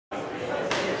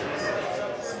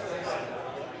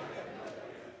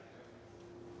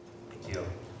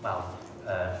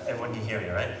you can hear me,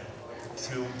 right?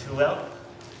 Too well?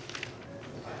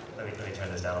 Let me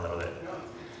turn this down a little bit.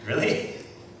 Really?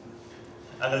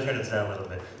 I'm going to turn this down a little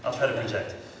bit. I'll try to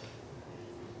project.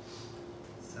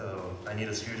 So, I need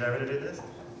a screwdriver to do this?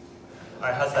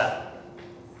 Alright, how's that?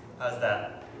 How's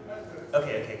that?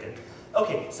 Okay, good.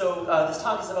 Okay, so this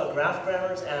talk is about graph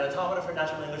grammars and automata for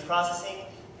natural language processing.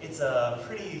 It's a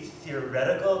pretty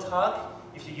theoretical talk.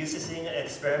 If you're used to seeing an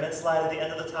experiment slide at the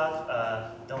end of the talk,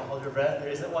 don't hold your breath,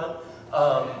 there isn't one.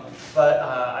 But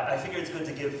I figured it's good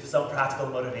to give some practical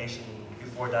motivation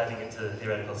before diving into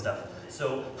theoretical stuff.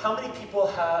 So, how many people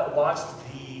have watched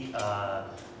the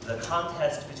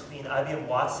contest between IBM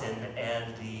Watson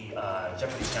and the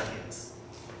Jeopardy champions?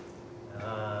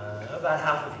 About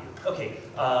half of you. Okay.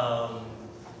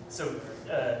 So,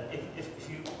 if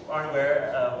you aren't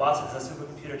aware, Watson is a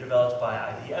supercomputer developed by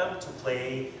IBM to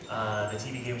play the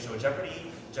TV game show Jeopardy.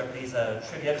 Jeopardy is a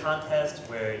trivia contest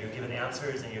where you're given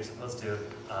answers and you're supposed to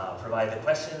provide the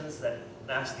questions that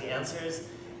match the answers.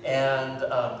 And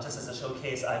just as a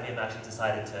showcase, IBM actually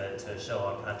decided to show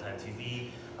on primetime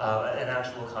TV an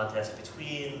actual contest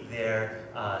between their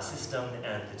system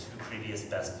and the two previous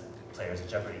best players of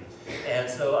Jeopardy. And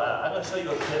so I'm going to show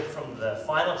you a clip from the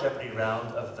final Jeopardy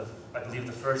round of I believe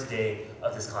the first day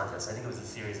of this contest. I think it was a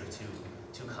series of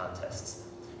two contests.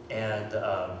 And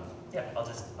yeah, I'll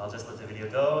just let the video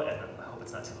go, and I hope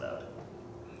it's not too loud.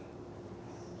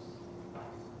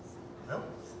 No?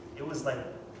 It was like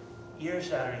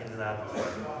ear-shattering in the lab before.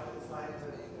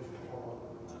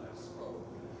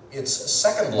 It's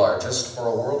second largest for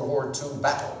a World War II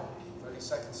battle. 30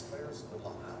 seconds, players. Good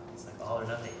luck. It's like all or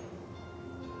nothing.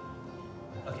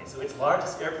 Okay, so its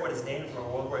largest airport is named for a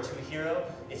World War II hero.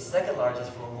 Its second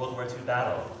largest for a World War II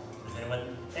battle. Does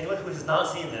anyone who has not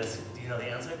seen this, do you know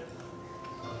the answer?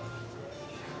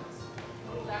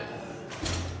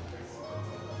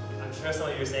 I'm sure some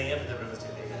of you are saying it, but the room is too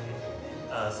big.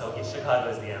 So okay, Chicago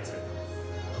is the answer.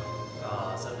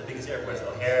 So the biggest airport is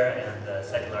O'Hare, and the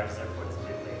second largest airport is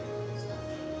Midway.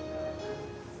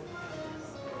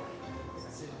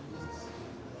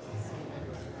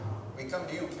 We come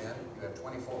to you, Ken. You have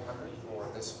 2,400 for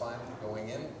this fine going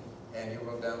in, and you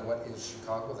wrote down what is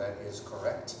Chicago. That is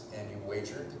correct, and you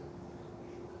wagered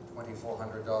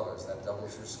 $2,400. That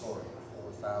doubles your score,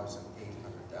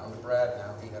 4,800. Down to Brad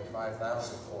now. He had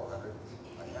 5,400.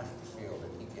 I have to feel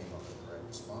that he came up with the correct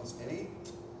response. Did he?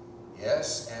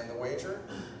 Yes, and the wager?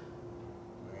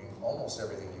 Doing almost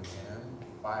everything you can.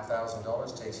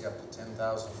 $5,000 takes you up to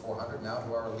 10,400. Now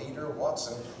to our leader,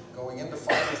 Watson, going into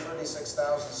final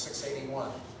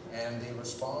 36,681. And the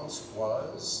response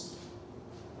was,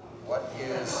 what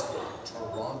is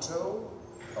Toronto?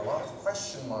 A lot of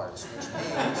question marks, which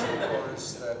means, of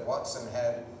course, that Watson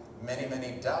had many,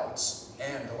 many doubts.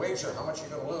 And the wager, how much are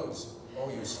you going to lose? Oh,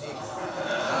 you sneak.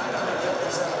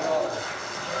 $957.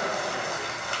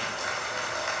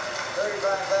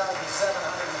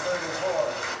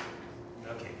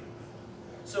 $35,734. Okay.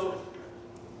 So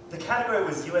the category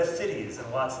was U.S. cities, and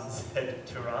Watson said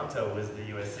Toronto was the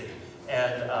U.S. city.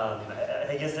 And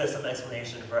I guess there's some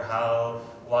explanation for how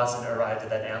Watson arrived at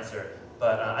that answer.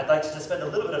 But I'd like to just spend a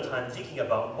little bit of time thinking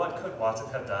about what could Watson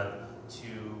have done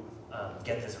to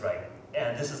get this right.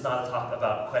 And this is not a talk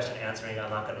about question answering. I'm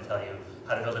not going to tell you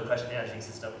how to build a question answering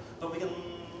system. But we can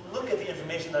look at the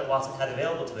information that Watson had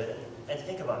available to it and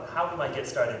think about how we might get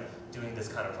started doing this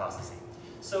kind of processing.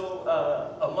 So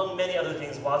among many other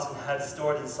things, Watson had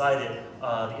stored inside it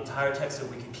the entire text of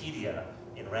Wikipedia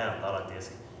in RAM, not on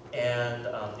disk. And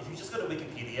if you just go to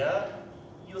Wikipedia,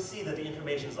 you'll see that the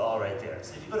information is all right there.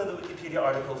 So if you go to the Wikipedia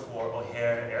article for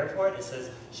O'Hare Airport, it says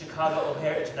Chicago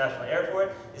O'Hare International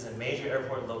Airport is a major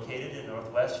airport located in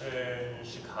northwestern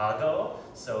Chicago.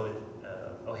 So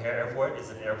O'Hare Airport is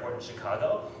an airport in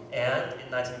Chicago. And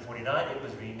in 1949, it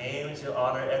was renamed to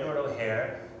honor Edward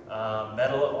O'Hare,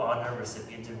 Medal of Honor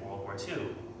recipient in World War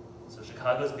II. So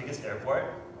Chicago's biggest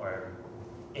airport, or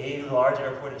a large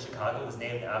airport in Chicago, was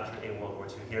named after a World War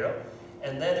II hero.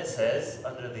 And then it says,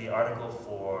 under the article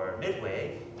for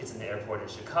Midway, it's an airport in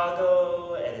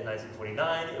Chicago, and in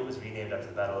 1949 it was renamed after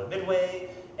the Battle of Midway,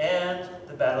 and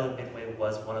the Battle of Midway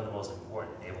was one of the most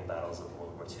important naval battles of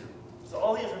World War II. So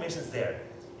all the information's there.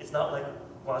 It's not like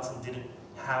Watson didn't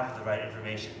have the right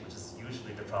information, which is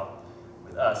usually the problem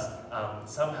with us.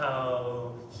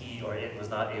 Somehow he or it was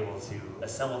not able to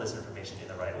assemble this information in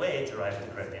the right way to arrive at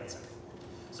the correct answer.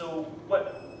 So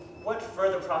what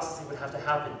further processing would have to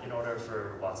happen in order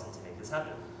for Watson to make this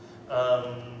happen?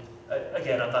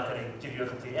 Again, I'm not going to give you a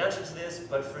complete answer to this,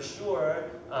 but for sure,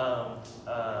 we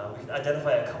can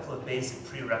identify a couple of basic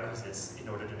prerequisites in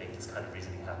order to make this kind of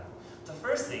reasoning happen. The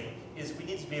first thing is we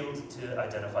need to be able to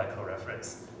identify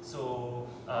co-reference. So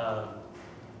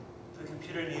the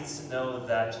computer needs to know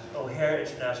that O'Hare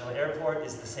International Airport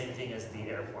is the same thing as the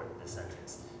airport in this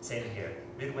sentence. Same here.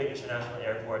 Midway International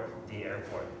Airport, the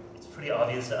airport. It's pretty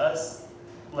obvious to us,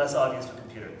 less obvious to a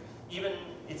computer. Even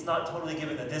it's not totally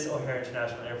given that this O'Hare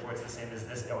International Airport is the same as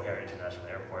this O'Hare International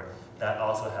Airport. That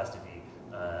also has to be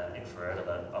inferred,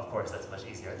 but of course that's much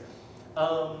easier.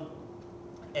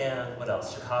 And what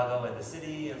else? Chicago and the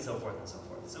city, and so forth and so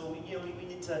forth. So we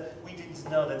need to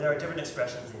know that there are different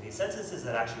expressions in these sentences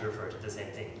that actually refer to the same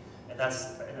thing, and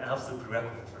that's an absolute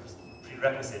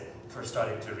prerequisite for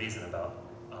starting to reason about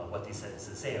what these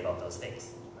sentences say about those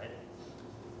things, right?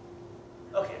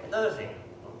 Okay, another thing.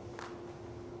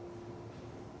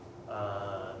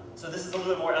 So this is a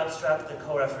little bit more abstract than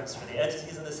co-reference for the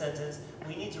entities in the sentence.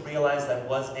 We need to realize that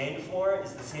was named for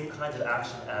is the same kind of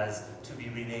action as to be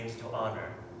renamed to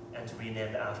honor and to be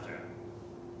named after.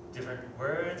 Different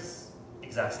words,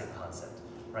 exact same concept,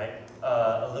 right?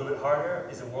 A little bit harder,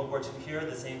 is a World War II hero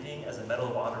the same thing as a Medal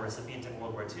of Honor recipient in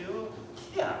World War II?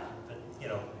 Yeah, but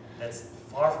that's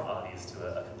far from obvious to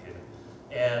a computer.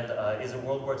 And is a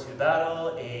World War II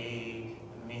battle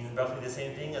means roughly the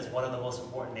same thing as one of the most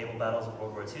important naval battles of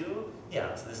World War II?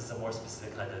 Yeah, so this is a more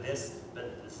specific kind of this,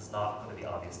 but this is not going to be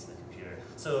obvious to the computer.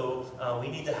 So we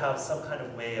need to have some kind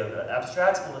of way of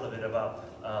abstracting a little bit about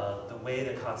the way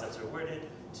the concepts are worded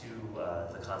to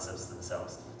the concepts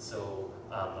themselves. So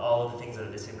all of the things that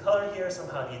are the same color here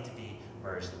somehow need to be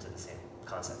merged into the same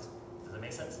concept. Does that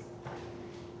make sense?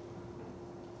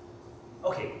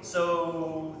 Okay,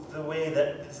 so the way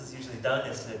that this is usually done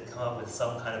is to come up with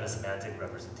some kind of a semantic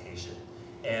representation.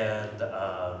 And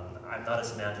I'm not a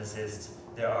semanticist.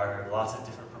 There are lots of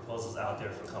different proposals out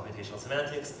there for computational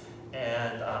semantics,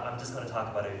 and I'm just going to talk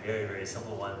about a very, very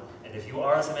simple one. And if you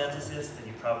are a semanticist, then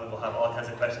you probably will have all kinds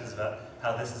of questions about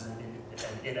how this is an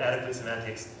inadequate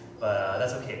semantics, but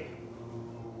that's okay.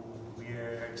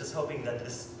 We're just hoping that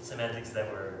this semantics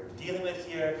that we're dealing with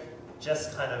here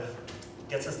just kind of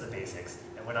gets us the basics,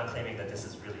 and we're not claiming that this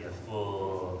is really a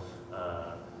full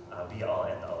be-all,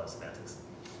 end-all of semantics.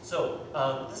 So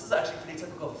this is actually pretty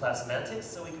typical of flat semantics,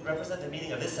 so we can represent the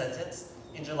meaning of this sentence.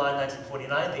 In July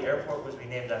 1949, the airport was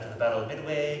renamed after the Battle of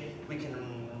Midway. We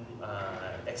can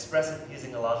express it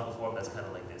using a logical form that's kind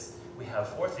of like this. We have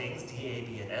four things, D, A,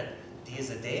 B, and N. D is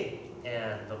a date,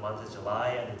 and the month is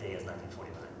July, and the day is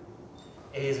 1949.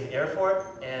 A is an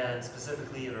airport, and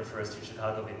specifically it refers to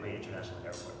Chicago Midway International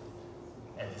Airport.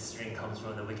 And this string comes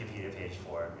from the Wikipedia page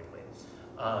for Midway.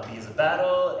 B is a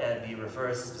battle, and B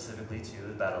refers specifically to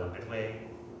the Battle of Midway.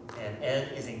 And N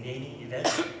is a naming event,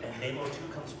 and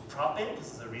name02 comes from propping.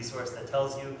 This is a resource that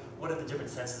tells you what are the different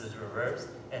senses of different verbs,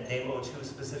 and name02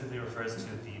 specifically refers to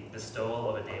the bestowal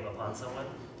of a name upon someone,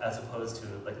 as opposed to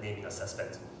like naming a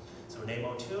suspect. So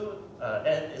name02,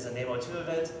 N is a name02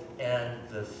 event, and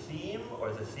the theme,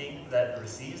 or the thing that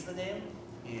receives the name,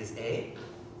 is A,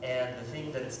 and the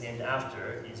thing that it's named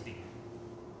after is B.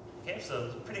 Okay, so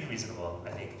it's pretty reasonable,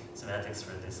 I think, semantics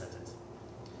for this sentence.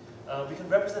 We can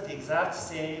represent the exact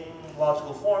same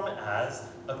logical form as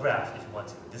a graph if you want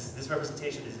to. This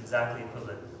representation is exactly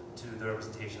equivalent to the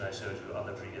representation I showed you on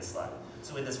the previous slide.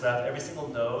 So in this graph, every single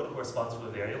node corresponds to a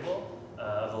variable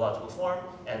of the logical form,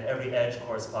 and every edge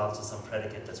corresponds to some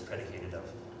predicate that's predicated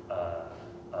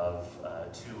of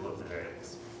two of the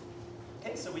variables.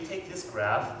 Okay, so we take this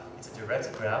graph, it's a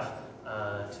directed graph,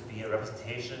 to be a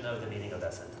representation of the meaning of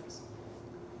that sentence.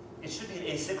 It should be an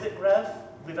acyclic graph.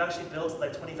 We've actually built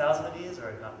like 20,000 of these,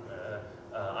 or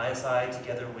ISI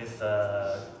together with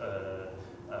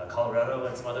Colorado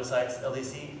and some other sites,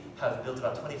 LAC, have built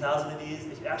about 20,000 of these.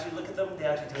 If you actually look at them, they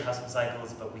actually do have some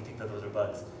cycles, but we think that those are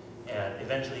bugs. And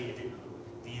eventually,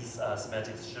 these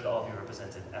semantics should all be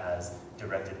represented as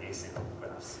directed acyclic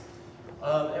graphs.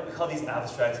 And we call these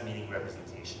abstract meaning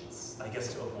representations. I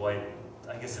guess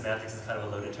semantics is kind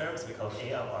of a loaded term, so we call them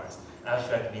AMRs,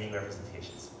 abstract meaning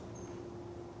representations.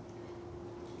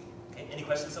 Okay, any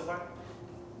questions so far?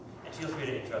 And feel free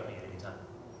to interrupt me at any time.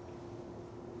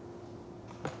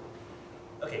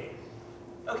 Okay,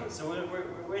 so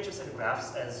we're interested in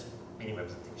graphs as meaning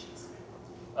representations.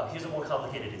 Here's a more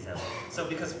complicated example. So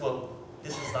because, well,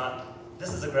 this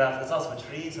is a graph that's also a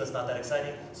tree, so it's not that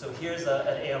exciting. So here's an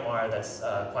AMR that's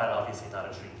quite obviously not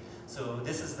a tree. So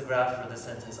this is the graph for this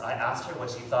sentence. I asked her what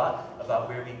she thought about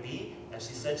where we'd be, and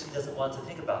she said she doesn't want to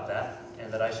think about that,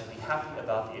 and that I should be happy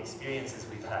about the experiences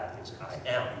we've had, which I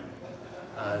am.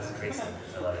 It's a great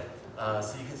sentence, I love it.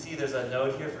 So you can see there's a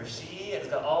node here for she, and it's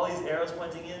got all these arrows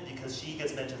pointing in because she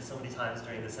gets mentioned so many times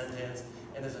during the sentence.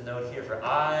 And there's a node here for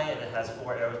I, and it has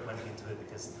 4 arrows pointing into it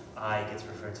because I gets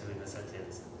referred to in the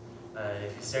sentence.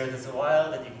 If you stare at this a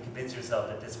while, then you can convince yourself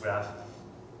that this graph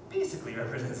basically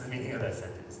represents the meaning of that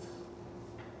sentence.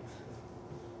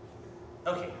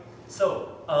 Okay, so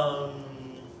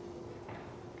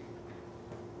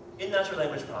in natural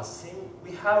language processing,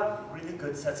 we have really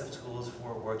good sets of tools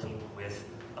for working with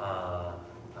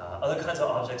other kinds of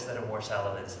objects that are more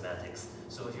shallow than semantics.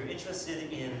 So if you're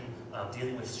interested in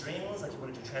dealing with strings, like you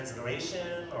want to do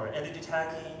transliteration or entity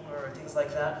tagging or things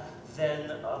like that,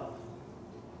 then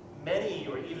many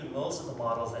or even most of the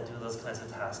models that do those kinds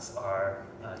of tasks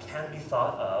can be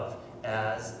thought of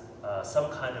as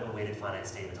some kind of a weighted finite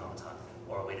state automaton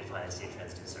or a weighted finite state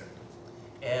transducer.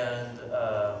 And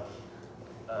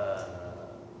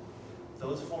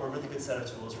those form a really good set of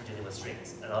tools for dealing with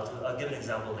strings. And I'll give an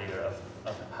example later of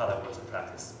how that works in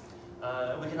practice.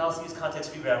 We can also use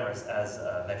context-free grammars as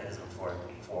a mechanism for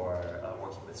working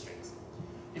with strings.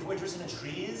 If we're interested in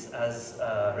trees as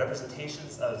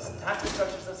representations of syntactic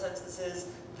structures of sentences,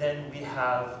 then we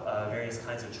have various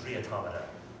kinds of tree automata.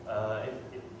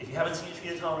 If you haven't seen a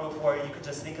tree automata before, you could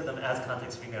just think of them as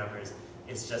context-free grammars.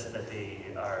 It's just that they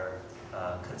are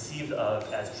conceived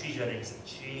of as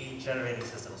tree-generating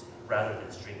systems rather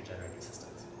than string-generating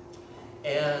systems.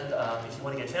 And if you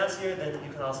want to get fancier, then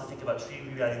you can also think about tree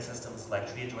rewriting systems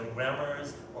like tree-adjoining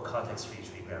grammars or context-free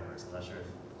tree grammars. I'm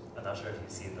not sure if you've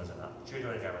seen those or not.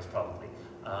 Tree-adjoining grammars, probably.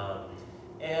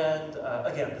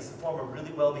 Again, this will form a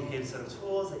really well-behaved set of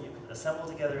tools that you can assemble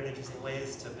together in interesting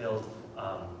ways to build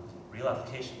real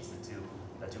applications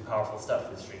that do powerful stuff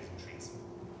with strings and trees.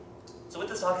 So what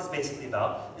this talk is basically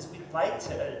about is we'd like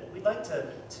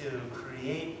to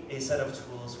create a set of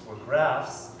tools for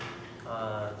graphs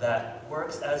that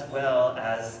works as well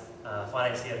as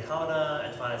finite state automata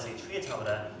and finite state tree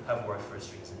automata have worked for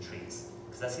strings and trees.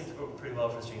 Because that seems to work pretty well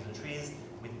for strings and trees.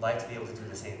 We'd like to be able to do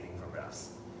the same thing for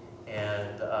graphs.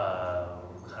 And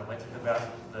kind of went through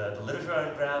the literature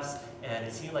on graphs, and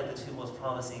it seemed like the two most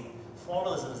promising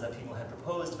formalisms that people had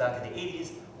proposed back in the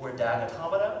 80s were DAG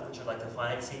automata, which are like the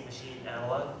finite state machine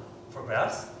analog for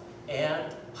graphs,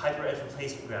 and Hyperedge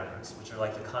replacement grammars, which are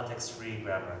like the context-free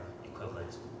grammar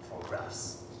equivalent for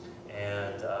graphs.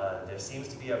 And there seems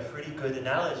to be a pretty good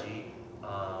analogy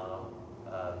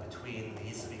between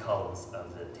these three columns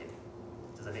of the table.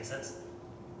 Does that make sense?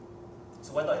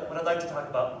 So what I'd like to talk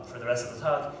about for the rest of the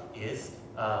talk is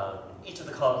each of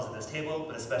the columns in this table,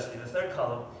 but especially the third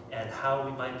column, and how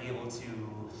we might be able to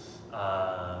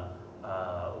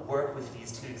work with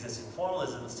these two existing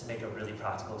formalisms to make a really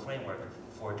practical framework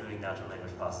for doing natural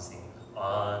language processing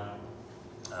on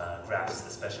graphs,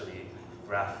 especially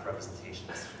graph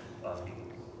representations of people.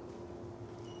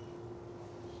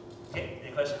 Okay,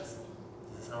 any questions?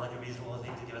 Does this sound like a reasonable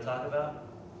thing to give a talk about?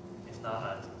 If not,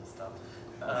 I'll stop.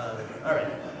 All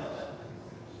right.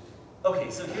 Okay,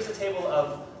 so here's a table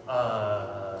of,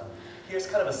 here's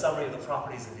kind of a summary of the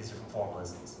properties of these different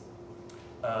formalisms.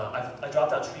 I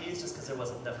dropped out trees just because there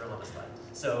wasn't enough room on the slide.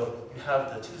 So you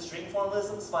have the two string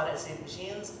formalisms, finite state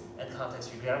machines, and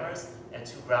context-free grammars, and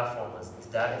two graph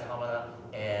formalisms, DAG automata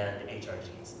and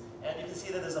HRGs. And you can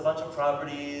see that there's a bunch of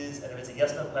properties, and if it's a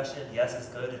yes-no question, yes is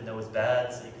good and no is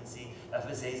bad. So you can see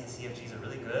FSAs and CFGs are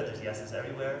really good. There's yeses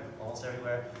everywhere, almost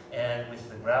everywhere. And with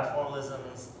the graph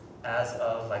formalisms, as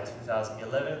of like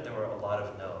 2011, there were a lot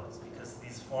of no's because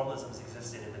these formalisms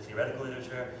existed in the theoretical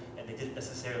literature, and they didn't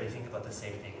necessarily think about the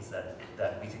same things that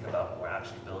we think about when we're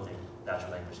actually building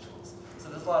natural language tools. So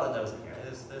there's a lot of no's in here.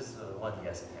 There's one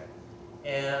yes in here.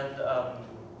 And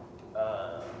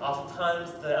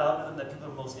oftentimes the algorithm that people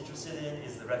are most interested in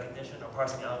is the recognition or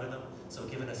parsing algorithm. So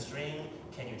given a string,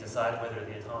 can you decide whether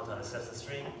the automaton accepts the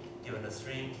string? Given a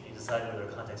string, can you decide whether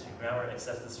a context-free grammar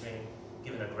accepts the string?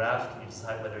 Given a graph, can you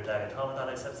decide whether a DAG automaton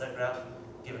accepts that graph?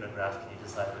 Given a graph, can you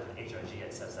decide whether an HRG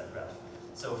accepts that graph?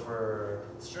 So for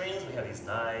strings, we have these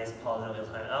nice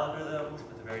polynomial-time algorithms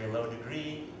with a very low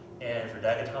degree. And for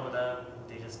DAG automata,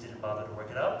 they just didn't bother to work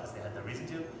it out because they had no reason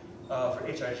to. For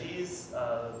HRGs,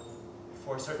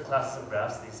 for certain classes of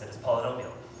graphs, they said it's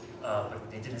polynomial.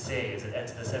 But they didn't say, is it n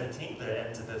to the 17th or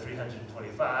n to the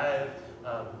 325?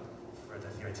 For the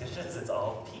theoreticians, it's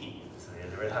all p. So they're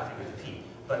very happy with the p.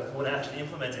 But when actually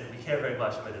implemented, we care very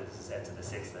much whether this is n to the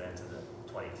 6th or n to the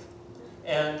 20th.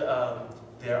 And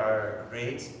there are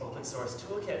great open source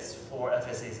toolkits for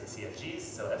FSAs and CFGs.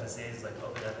 So FSAs like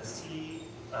OpenFST,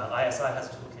 ISI has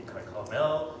a toolkit called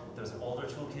MEL. There was an older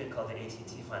toolkit called the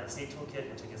ATT Finite State Toolkit,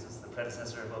 which I guess is the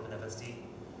predecessor of OpenFST.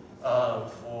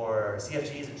 For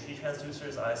CFGs and tree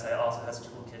transducers, ISI also has a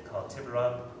toolkit called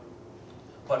Tiburon.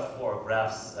 But for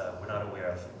graphs, we're not aware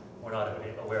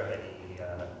of any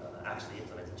actually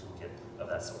implemented toolkit of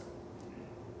that sort.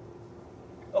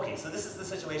 Okay, so this is the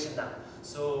situation now.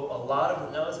 So a lot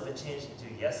of the no's have been changed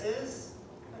into yeses,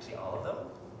 actually all of them,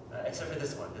 except for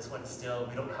this one. This one still,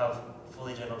 we don't have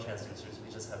fully general transducers,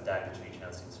 we just have dagger tree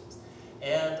transducers.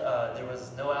 And there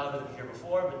was no algorithm here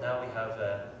before, but now we have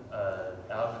an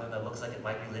algorithm that looks like it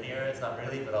might be linear. It's not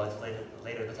really, but I'll explain it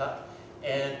later at the top.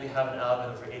 And we have an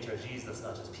algorithm for HRGs that's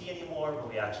not just P anymore, but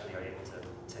we actually are able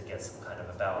to get some kind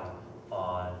of a bound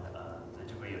on the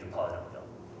degree of the polynomial.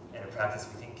 And in practice,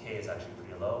 we think K is actually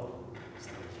pretty low,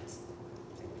 single digits.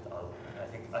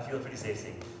 I feel pretty safe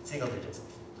saying single digits.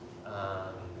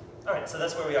 All right, so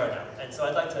that's where we are now. And so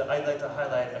I'd like to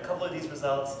highlight a couple of these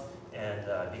results, and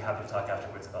be happy to talk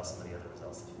afterwards about some of the other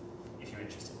results if you're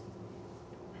interested.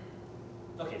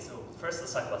 Okay, so first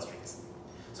let's talk about strings.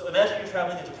 So imagine you're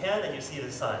traveling in Japan and you see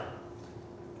this sign.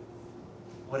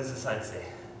 What does the sign say?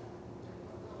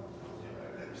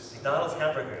 McDonald's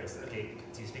hamburgers. Okay,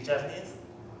 do you speak Japanese?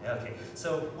 Yeah, okay.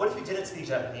 So what if you didn't speak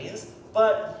Japanese,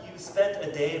 but you spent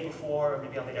a day before, or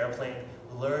maybe on the airplane,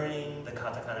 learning the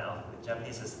katakana alphabet?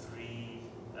 Japanese has 3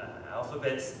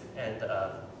 alphabets, and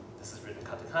this is written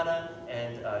katakana,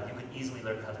 and you could easily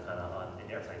learn katakana on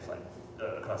an airplane flight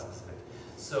across the Pacific.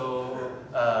 So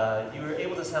you were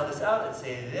able to sound this out and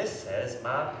say, this says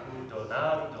Maku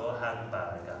Naruto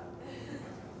Hamburger.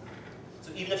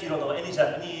 So even if you don't know any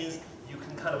Japanese, you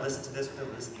can kind of listen to this with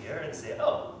a loose ear and say,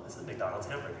 oh, this is McDonald's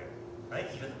hamburger, right?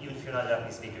 Even if you're not a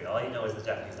Japanese speaker, all you know is the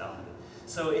Japanese alphabet.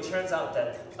 So it turns out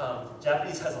that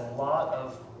Japanese has a lot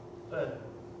of,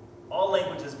 all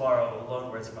languages borrow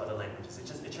loanwords from other languages.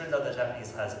 It turns out that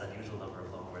Japanese has an unusual number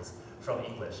of loanwords from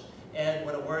English. And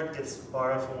when a word gets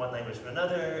borrowed from one language to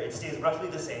another, it stays roughly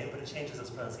the same, but it changes its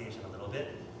pronunciation a little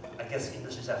bit. I guess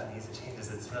English and Japanese, it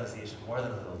changes its pronunciation more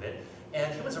than a little bit.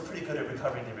 And humans are pretty good at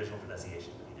recovering the original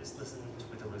pronunciation. You just listen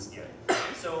with a loose ear.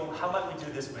 So how might we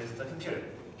do this with a computer?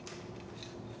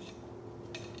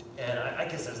 And I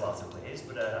guess there's lots of ways,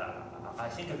 but I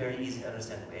think a very easy to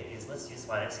understand way is let's use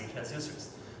finite-state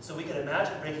transducers. So we can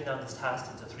imagine breaking down this task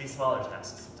into 3 smaller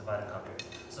tasks, divide and conquer.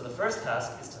 So the first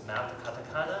task is to map the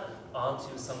katakana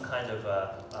onto some kind of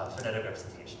phonetic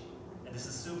representation. And this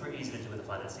is super easy to do with a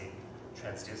finite-state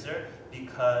transducer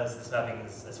because this mapping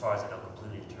is, as far as I know,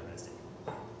 completely deterministic.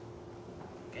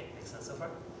 Okay, makes sense so far?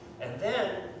 And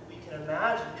then we can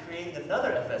imagine creating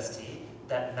another FST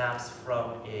that maps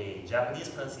from a Japanese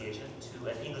pronunciation to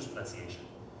an English pronunciation.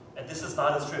 And this is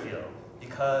not as trivial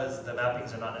because the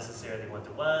mappings are not necessarily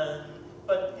one-to-one,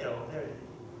 but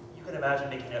you can imagine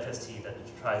making an FST that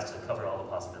tries to cover all the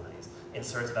possibilities,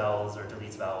 inserts vowels or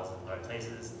deletes vowels in the right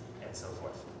places, and so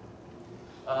forth.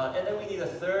 And then we need a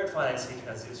third finite-state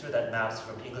transducer that maps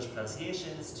from English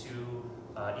pronunciations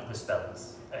to English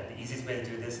spellings. And the easiest way to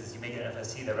do this is you make an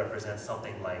FST that represents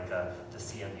something like the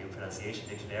CMU pronunciation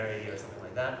dictionary or something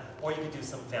like that, or you could do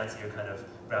some fancier kind of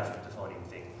graphic to phoneme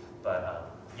thing.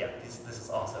 But yeah, this is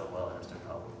also a well-understood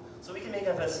problem. So we can make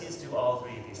FSTs do all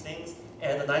 3 of these things,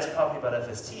 and the nice property about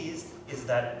FSTs is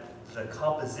that the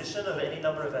composition of any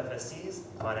number of FSTs,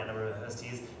 finite number of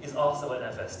FSTs, is also an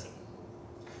FST.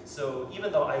 So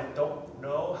even though I don't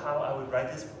know how I would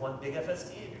write this one big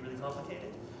FST, it'd be really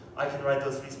complicated, I can write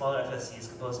those 3 smaller FSTs,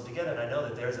 compose them together, and I know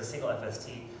that there's a single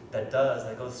FST that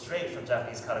goes straight from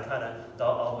Japanese katakana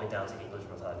all the way down to English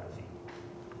orthography.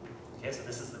 Okay, so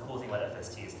this is the cool thing about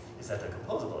FSTs, is that they're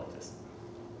composable like this.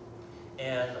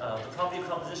 And the property of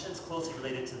composition is closely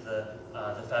related to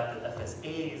the fact that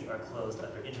FSAs are closed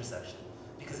under intersection.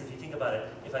 Because if you think about it,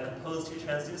 if I compose 2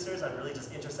 transducers, I'm really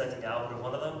just intersecting the output of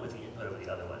one of them with the input of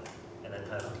the other one, and then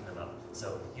kind of hooking them up.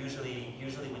 So usually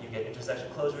when you get intersection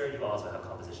closure, you also have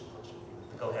composition closure.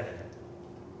 They go hand in hand.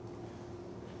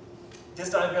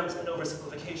 This diagram is an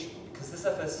oversimplification, because this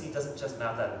FST doesn't just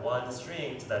map that one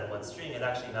string to that one string, it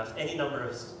actually maps any number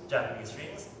of Japanese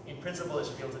strings. In principle, it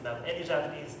should be able to map any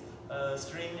Japanese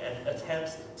string and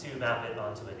attempt to map it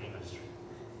onto an English string.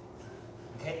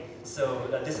 Okay, so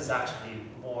this is actually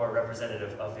more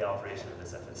representative of the operation of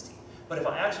this FST. But if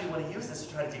I actually want to use this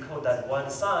to try to decode that one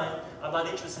sign, I'm not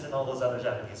interested in all those other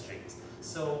Japanese strings.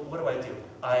 So what do?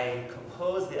 I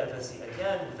compose the FST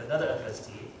again with another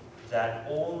FST that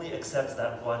only accepts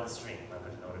that one string.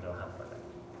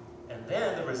 And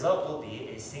then the result will be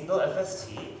a single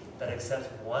FST that accepts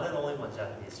one and only one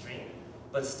Japanese string,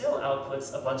 but still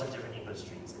outputs a bunch of different English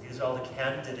strings. And these are all the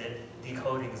candidate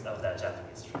decodings of that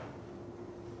Japanese string.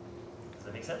 Does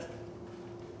that make sense?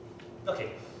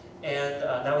 Okay, and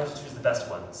now we have to choose the best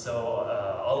one. So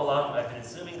all along I've been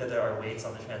assuming that there are weights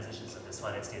on the transitions of this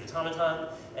finite state automaton,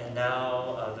 and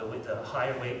now the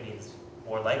higher weight means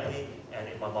more likely, and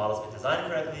if my model's been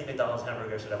designed correctly, McDonald's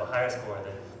hamburger should have a higher score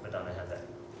than Madonna had that.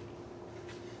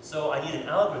 So I need an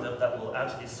algorithm that will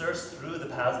actually search through the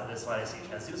paths of this finite-state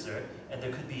transducer, and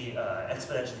there could be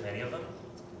exponentially many of them,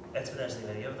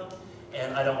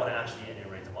 and I don't want to actually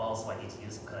enumerate them all, so I need to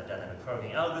use some kind of dynamic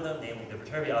programming algorithm, namely the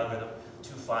Viterbi algorithm,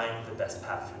 to find the best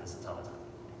path through this automaton.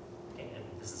 Okay, and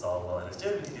this is all well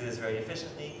understood. We can do this very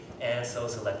efficiently, and so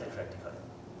select the correct decoder.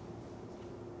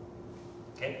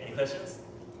 Okay, any questions?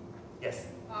 Yes?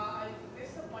 I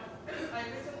missed the point.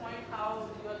 How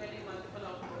you are getting multiple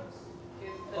outputs.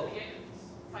 Is the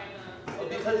final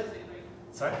because, deterministic, right?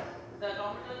 Sorry? The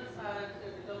automatons are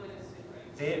deterministic,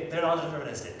 right? They're not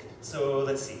deterministic. So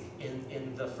let's see.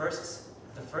 In the first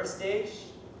stage,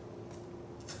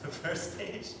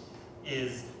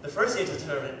 is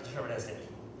deterministic,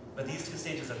 but these two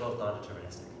stages are both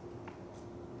non-deterministic,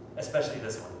 especially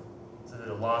this one. So there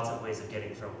are lots of ways of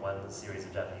getting from one series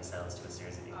of Japanese sounds to a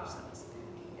series of English sounds.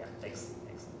 Yeah, thanks.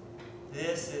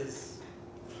 This is,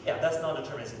 yeah, that's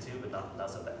non-deterministic too, but not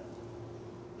so bad.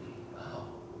 Wow,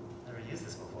 never used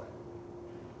this before.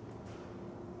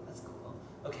 That's cool.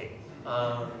 Okay.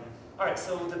 All right.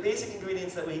 So the basic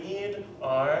ingredients that we need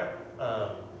are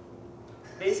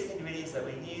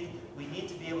we need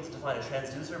to be able to define a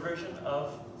transducer version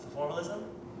of the formalism.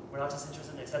 We're not just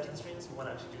interested in accepting strings. We want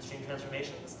to actually do string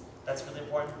transformations. That's really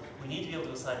important. We need to be able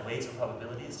to assign weights or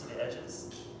probabilities to the edges.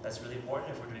 That's really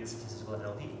important if we're doing statistical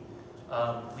NLP.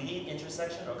 We need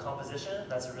intersection or composition.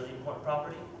 That's a really important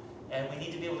property. And we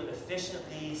need to be able to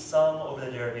efficiently sum over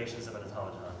the derivations of an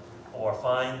automaton, or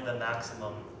find the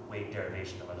maximum weight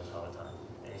derivation of an automaton.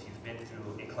 And if you've been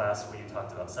through a class where you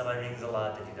talked about semi-rings a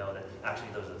lot, then you know that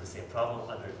actually those are the same problem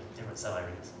under different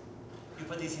semi-rings. If you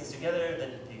put these things together,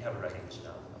 then you have a recognition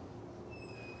outcome.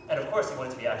 And of course, you want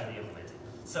it to be actually implemented.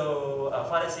 So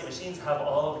finite-state machines have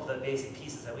all of the basic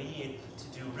pieces that we need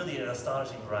to do really an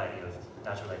astonishing variety of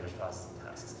natural language processing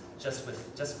tasks. Just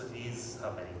with these,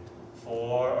 how many?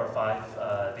 4 or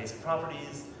 5 basic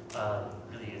properties.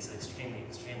 Really, it's an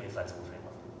extremely flexible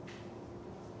framework.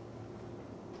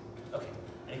 Okay,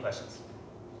 any questions?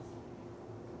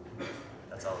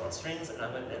 That's all about strings, and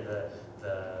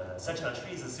the section on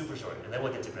trees is super short, and then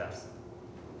we'll get to graphs.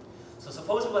 So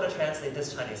suppose we want to translate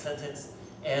this Chinese sentence,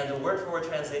 and the word-for-word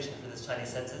translation for this Chinese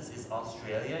sentence is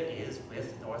Australia is,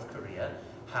 with North Korea,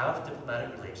 have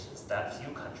diplomatic relations that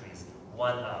few countries,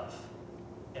 one of.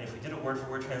 And if we did a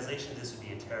word-for-word translation, this would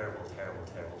be a terrible, terrible,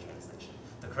 terrible translation.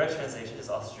 The correct translation is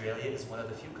Australia is one of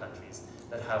the few countries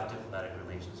that have diplomatic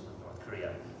relations with North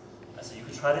Korea. So you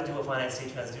could try to do a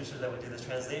finite-state transducer that would do this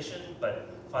translation, but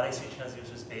finite-state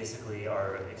transducers basically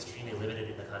are extremely limited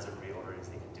in the kinds of reorderings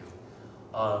they can do.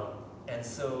 And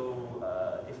so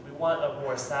if we want a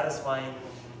more satisfying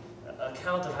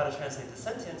account of how to translate the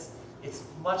sentence, it's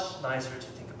much nicer to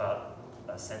think about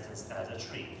a sentence as a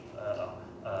tree,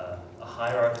 a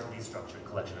hierarchically structured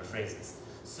collection of phrases.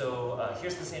 So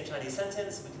here's the same Chinese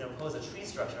sentence. We can impose a tree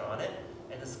structure on it,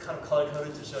 and this is kind of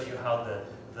color-coded to show you how the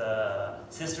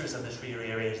sisters of the tree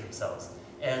rearrange themselves.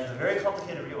 And the very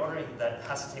complicated reordering that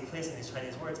has to take place in these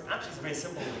Chinese words actually is very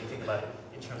simple when you think about it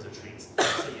in terms of trees.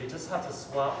 So you just have to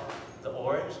swap the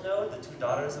orange node, the two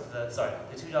daughters of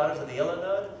the yellow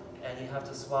node, and you have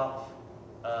to swap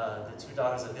the two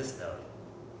daughters of this node.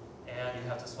 And you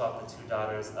have to swap the two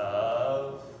daughters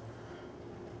of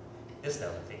this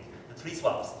node, I think. The 3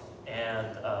 swaps.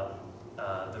 And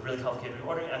the really complicated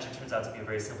reordering actually turns out to be a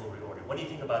very simple reordering. What do you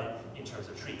think about it in terms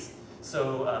of trees?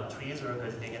 So trees are a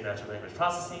good thing in natural language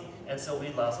processing, and so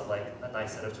we'd also like a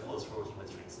nice set of tools for working with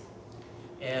trees.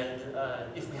 And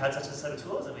if we had such a set of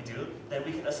tools, and we do, then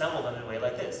we can assemble them in a way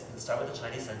like this. We can start with a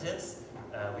Chinese sentence.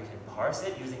 We can parse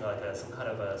it using like some kind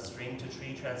of a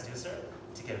string-to-tree transducer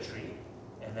to get a tree.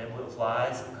 And then we'll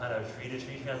apply some kind of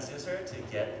tree-to-tree transducer to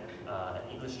get an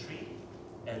English tree.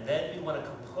 And then we want to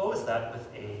compose that with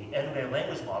a n-gram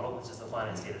language model, which is a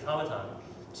finite-state automaton,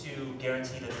 to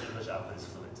guarantee that the English output is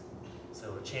fluent.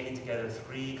 So chaining together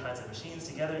 3 kinds of machines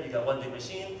together, you got one big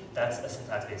machine. That's a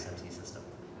syntax-based MT system.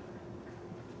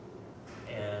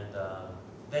 And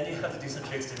then you have to do some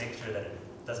tricks to make sure that it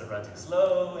doesn't run too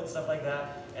slow and stuff like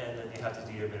that. And then you have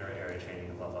to do your binary area training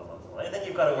and blah, blah, blah, blah. And then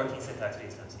you've got a working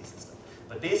syntax-based MT system.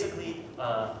 But basically,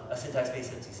 a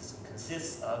syntax-based MT system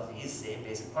consists of these same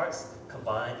basic parts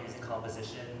combined using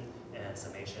composition and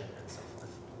summation and so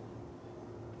forth.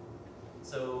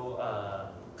 So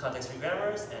context-free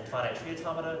grammars and finite tree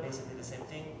automata, basically the same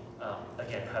thing.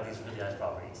 Again, have these really nice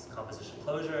properties: composition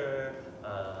closure,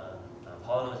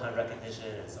 polynomial-time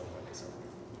recognition, and so forth and so forth.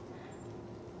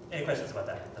 Any questions about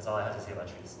that? That's all I have to say about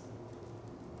trees.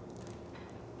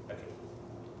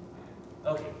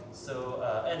 Okay, so,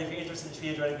 and if you're interested in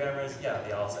tree-adjoining grammars, yeah,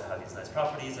 they also have these nice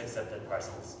properties, except that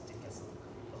parsing gets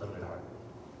a little bit hard.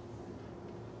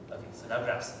 now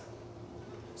graphs.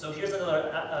 So here's another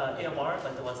AMR,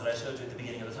 like the ones that I showed you at the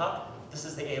beginning of the talk. This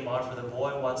is the AMR for the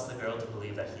boy wants the girl to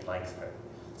believe that he likes her.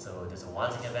 So there's a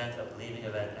wanting event, a believing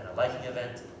event, and a liking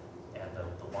event. And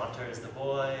the wanter is the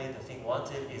boy, the thing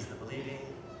wanted is the believing,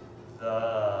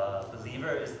 the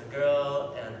believer is the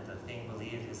girl, and the thing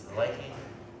believed is the liking.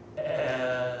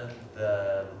 And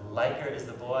the liker is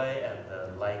the boy, and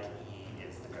the likee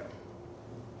is the girl.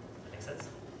 That makes sense?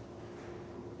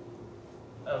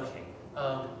 Okay.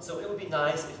 So it would be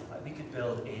nice if we could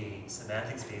build a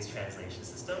semantics-based translation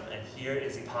system, and here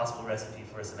is a possible recipe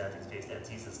for a semantics-based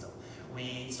NT system.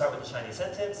 We start with a Chinese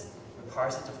sentence, we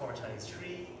parse it to form a Chinese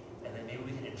tree, and then maybe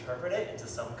we can interpret it into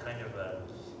some kind of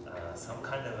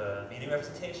a meaning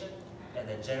representation, and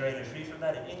then generate a tree from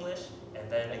that in English, and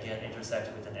then again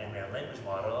intersect with an n-gram language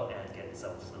model and get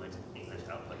some fluent English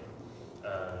output.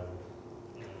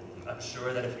 I'm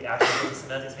sure that if we actually build a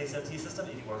semantics-based MT system,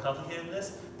 it'd be more complicated than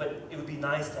this, but it would be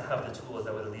nice to have the tools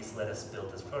that would at least let us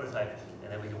build this prototype,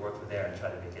 and then we can work from there and try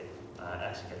to make it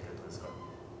actually get a good blue score.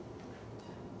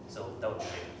 So that would be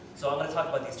great. So I'm going to talk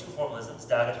about these two formalisms,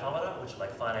 DAG automata, which are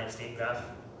like finite-state graph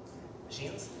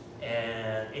machines,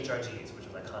 and HRGs, which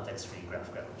are like context-free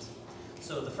graph grammars.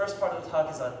 So the first part of the talk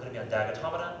is going to be on DAG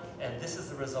automata, and this is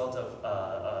the result of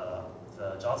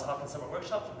the Johns Hopkins Summer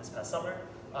Workshop from this past summer.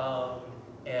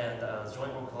 And I was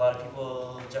joined with a lot of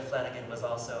people. Jeff Flanagan was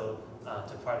also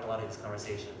took part in a lot of these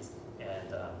conversations,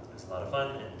 and it was a lot of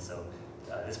fun. And so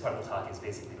this part of the talk is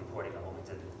basically reporting on what we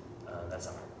did that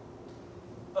summer.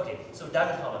 Okay, so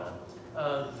DAG automata.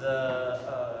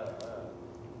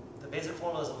 The basic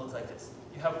formalism looks like this.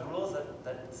 You have rules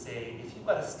that say if you've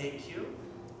got a state Q,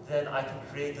 then I can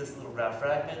create this little graph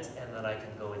fragment, and then I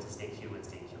can go into state Q and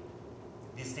state Q.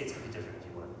 These states can be different if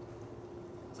you want.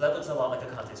 So that looks a lot like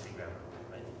a context-free grammar.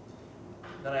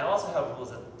 Then I also have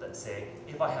rules that say,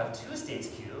 if I have two states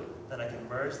Q, then I can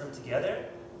merge them together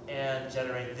and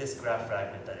generate this graph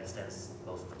fragment that extends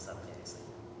both of them simultaneously.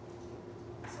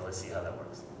 So let's see how that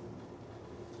works.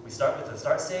 We start with the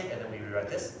start state, and then we rewrite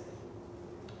this.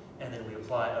 And then we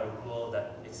apply a rule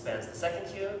that expands the second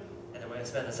Q, and then we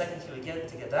expand the second Q again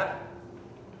to get that.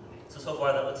 So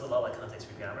far that looks a lot like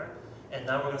context-free grammar. And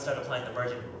now we're going to start applying the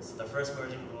merging rules. So the first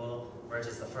merging rule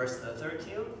merges the first and the third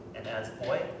Q and adds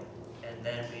boy. And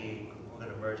then we're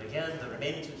going to merge again the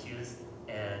remaining two Qs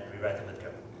and rewrite them with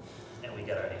girl. And we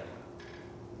get our AMR.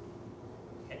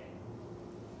 Okay.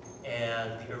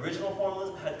 And the original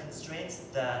formalism had constraints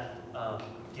that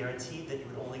guaranteed that you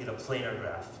would only get a planar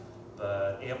graph.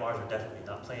 But AMRs are definitely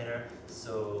not planar.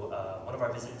 So one of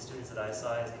our visiting students at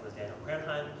ISI, his name was Daniel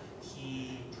Kranheim,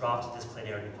 he dropped this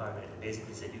planarity requirement and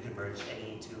basically said you can merge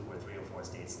any 2 or 3 or 4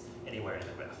 states anywhere in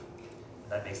the graph.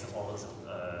 And that makes the formalism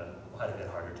quite a bit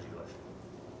harder to do.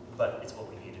 But it's what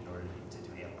we need in order to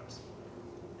do AMRs.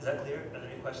 Is that clear? Are there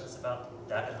any questions about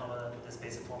DAG automata, this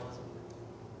basic formalism?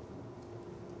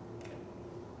 Okay.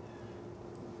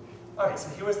 All right, so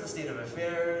here was the state of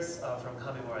affairs from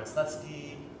Kamimura and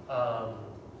Slutsky.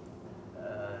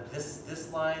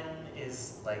 This line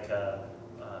is like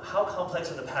how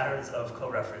complex are the patterns of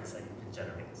co-reference that you can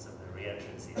generate, so the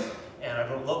reentrancies. And I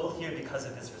wrote local here because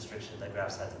of this restriction that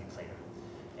graphs had to be planar.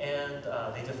 And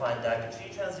they defined DAG to tree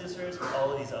transducers, but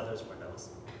all of these others were no's.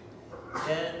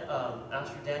 Then,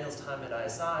 after Daniel's time at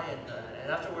ISI,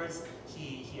 and afterwards,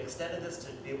 he extended this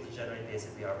to be able to generate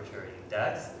basically arbitrary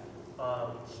DAGs.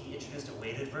 He introduced a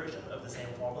weighted version of the same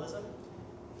formalism,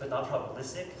 but not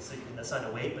probabilistic, so you can assign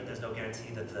a weight, but there's no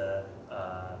guarantee that the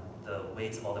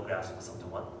weights of all the graphs will sum to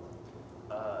 1.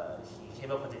 He came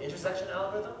up with the intersection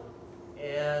algorithm,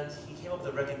 and he came up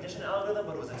with a recognition algorithm,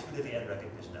 but it was a 2 to the n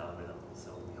recognition algorithm. So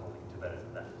we hope we can do better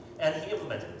than that. And he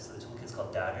implemented it, so the toolkit's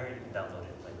called Dagger, you can download it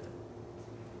and play with it.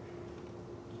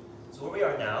 So where we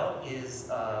are now is,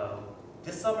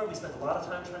 this summer we spent a lot of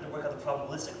time trying to work out the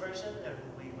probabilistic version, and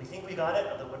we think we got it,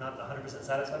 although we're not 100%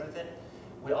 satisfied with it.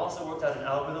 We also worked out an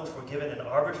algorithm for given an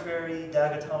arbitrary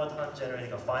DAG automaton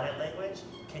generating a finite language,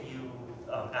 can you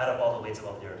add up all the weights of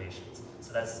all the derivations?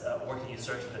 So that's, or can you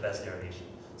search for the best derivation?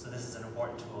 So this is an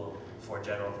important tool for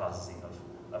general processing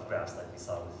of graphs like we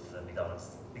saw with the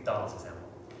McDonald's example.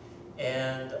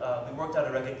 And we worked out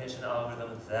a recognition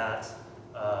algorithm that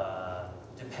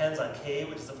depends on k,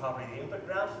 which is the property of the input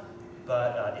graph,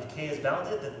 but if k is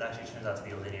bounded, then it actually turns out to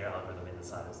be a linear algorithm in the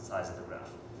size of the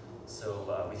graph.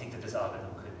 So we think that this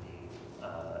algorithm could be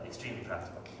extremely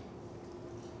practical.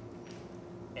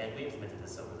 And we implemented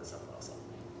this over the summer also.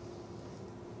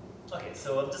 Okay,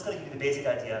 so I'm just going to give you the basic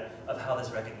idea of how this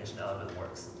recognition algorithm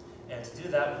works. And to do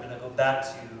that, we're going to go back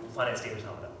to finite-state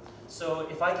automata. So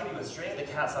if I give you a string, the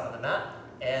cat's out on the mat,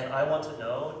 and I want to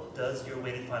know, does your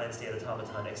weighted finite-state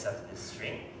automaton accept this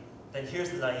string? then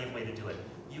here's the naive way to do it.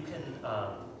 You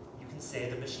can say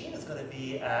the machine is going to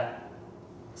be at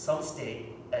some state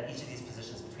at each of these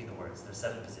positions between the words. There's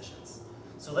 7 positions.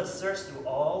 So let's search through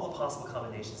all the possible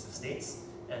combinations of states,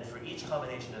 and for each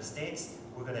combination of states,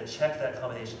 we're going to check that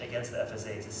combination against the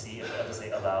FSA to see if the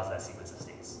FSA allows that sequence of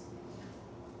states.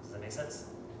 Does that make sense?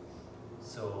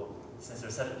 So since there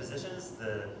are 7 positions,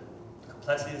 the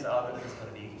complexity of this algorithm is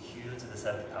going to be q to the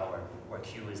 7th power, where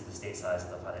q is the state size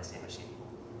of the finite state machine.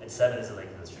 And 7 is the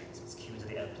length of the string, so it's q to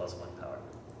the n plus 1 power.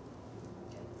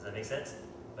 Okay. Does that make sense?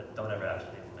 But don't ever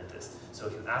actually implement this. So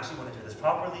if you actually want to do this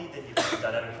properly, then you can do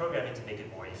dynamic programming to make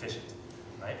it more efficient.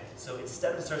 Right? So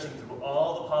instead of searching through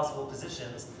all the possible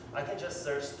positions, I can just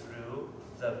search through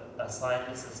the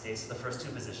assignments of states to the first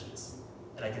 2 positions.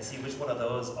 And I can see which one of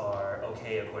those are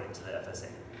okay according to the FSA.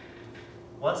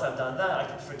 Once I've done that, I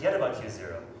can forget about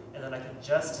Q0. And then I can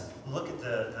just look at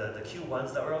the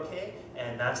Q1s that were okay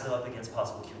and match them up against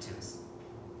possible Q2s.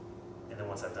 And then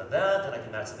once I've done that, then I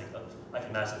can match them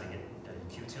against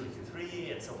Q2,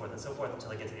 Q3, and so forth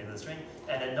until I get to the end of the string.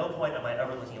 And at no point am I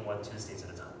ever looking at 1, 2 states at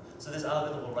a time. So this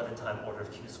algorithm will run in time order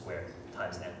of Q squared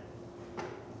times n.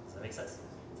 Does that make sense?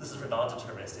 This is for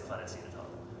non-deterministic finite state automata.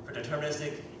 For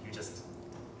deterministic, you just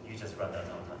run the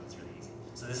automaton. It's really easy.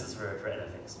 So this is for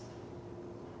NFX.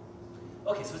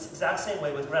 Okay, so it's the exact same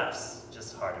way with graphs,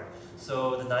 just harder.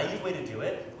 So the naive way to do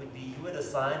it would be you would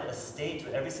assign a state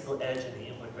to every single edge in the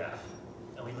input graph.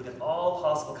 And we look at all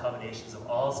possible combinations of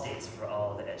all states for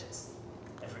all of the edges.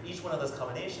 And for each one of those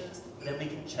combinations, then we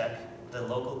can check the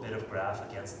local bit of graph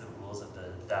against the rules of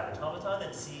the DAG automaton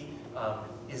and see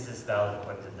is this valid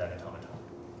according to the DAG automaton.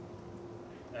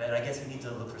 And I guess you need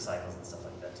to look for cycles and stuff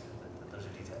like that too, but those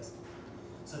are details.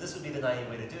 So this would be the naive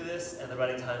way to do this, and the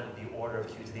running time would be order of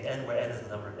q to the n, where n is the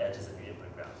number of edges in your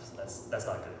input graph. So that's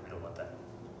not good. We don't want that.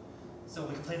 So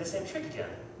we can play the same trick again.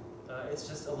 It's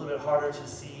just a little bit harder to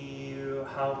see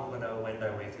how we're going to wend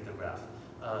our way through the graph.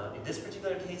 In this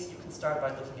particular case, you can start by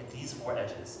looking at these 4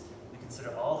 edges. We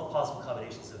consider all the possible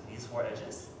combinations of these 4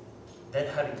 edges. Then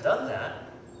having done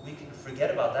that, we can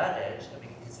forget about that edge, and we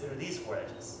can consider these 4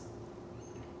 edges.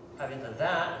 Having done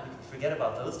that, we can forget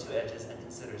about those 2 edges and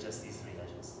consider just these 3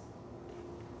 edges.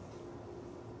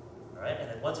 All right, and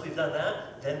then once we've done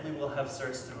that, then we will have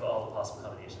searched through all the possible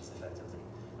combinations effectively.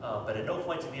 But at no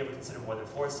point do we ever consider more than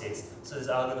 4 states, so this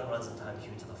algorithm runs in time q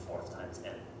to the 4th times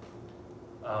n.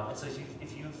 And so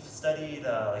if you've studied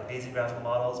like Bayesian graphical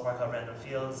models, Markov random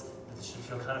fields, this should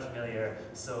feel kind of familiar.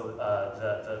 So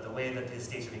the way that these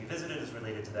states are being visited is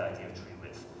related to the idea of tree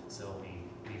width. So we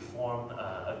form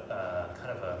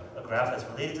kind of a graph that's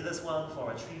related to this one,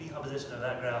 form a tree decomposition of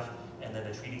that graph, and then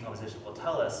the tree decomposition will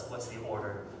tell us what's the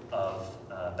order of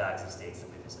bags of states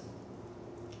that we visit.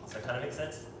 Does that kind of make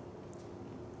sense?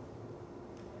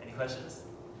 Any questions?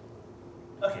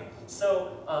 Okay,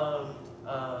 so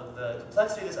the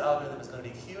complexity of this algorithm is going to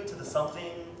be q to the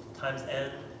something times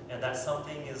n, and that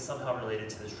something is somehow related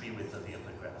to the tree width of the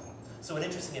input graph. So an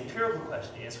interesting empirical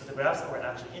question is, for the graphs that we're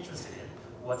actually interested in,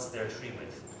 what's their tree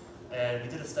width? And we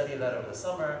did a study of that over the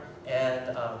summer,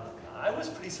 and I was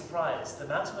pretty surprised. The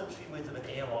maximum tree width of an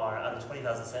AMR out of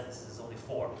 20,000 sentences is only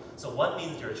 4. So 1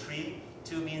 means you're a tree,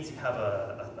 2 means you have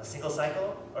a single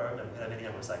cycle, or no, you can have any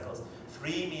number of cycles.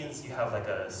 3 means you have like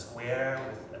a square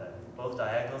with both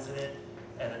diagonals in it,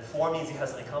 and then 4 means you have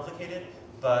something complicated,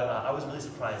 but I was really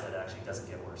surprised that it actually doesn't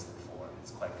get worse than 4.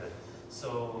 It's quite good.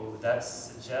 So that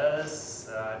suggests,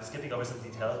 I'm skipping over some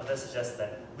details, but that suggests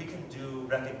that we can do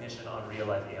recognition on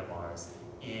real-life AMRs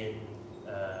in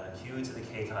q to the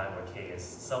k time, where k is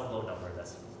some low number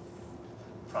that's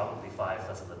probably 5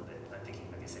 plus a little bit. I'm thinking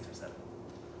maybe 6 or 7.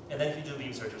 And then if you do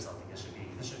beam search or something, this should be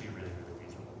really, really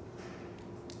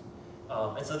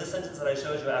reasonable. And so this sentence that I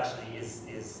showed you actually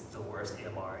is the worst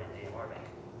AMR in AMR bank.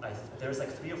 There's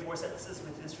like 3 or 4 sentences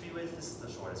with this tree width. This is the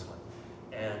shortest one.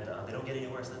 And they don't get any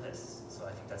worse than this. So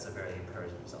I think that's a very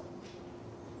encouraging result.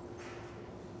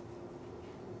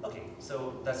 Okay,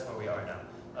 so that's where we are now.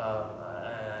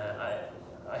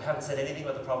 I haven't said anything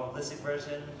about the probabilistic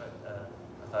version, but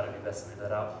I thought it'd be best to leave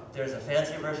that out. There's a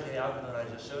fancier version of the algorithm that I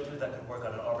just showed you that could work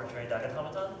on an arbitrary DAG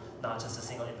automaton, not just a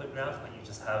single input graph, but you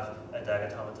just have a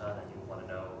DAG automaton and you want to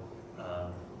know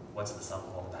what's the sum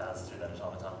of all the paths through that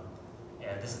automaton.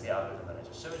 And this is the algorithm that I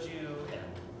just showed you,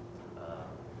 and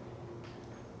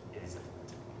it is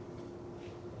implemented.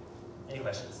 Any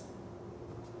questions?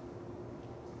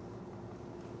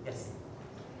 Yes?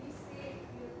 When you say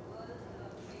your word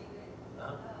favorite,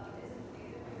 Uh-huh. isn't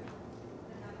favorite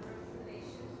the number of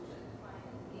relations to define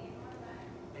a game or that?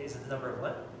 Is it the number of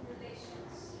what?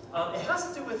 Relations. It has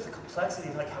to do with the complexity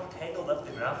of like how tangled up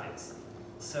the graph is.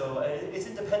 So it's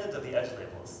independent of the edge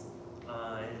labels.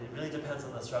 really depends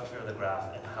on the structure of the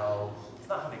graph and how, it's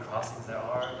not how many crossings there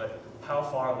are, but how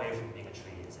far away from being a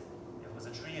tree is it. If it was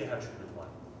a tree, it'd have tree with 1.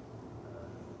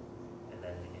 And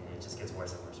then it just gets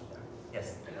worse and worse from there.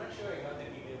 Yes? I'm not sure I got the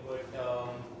email, but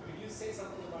could you say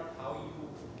something about how you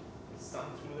sum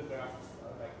through the graph?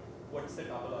 Like, what's the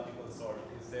topological sort?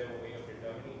 Is there a way of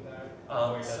determining that?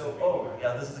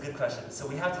 Yeah, this is a good question. So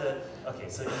we have to, okay,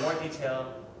 so in more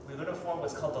detail, we're going to form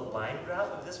what's called the line graph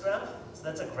of this graph. So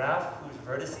that's a graph whose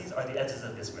vertices are the edges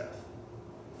of this graph.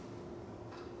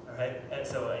 All right, and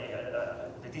so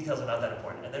the details are not that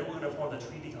important. And then we're going to form the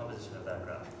tree decomposition of that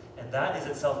graph. And that is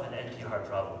itself an NP-hard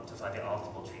problem to find the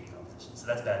optimal tree decomposition. So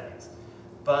that's bad news.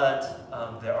 But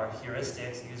there are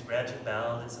heuristics, use branch and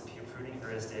bound and some pruning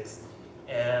heuristics.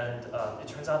 And it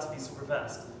turns out to be super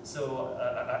fast. So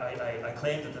I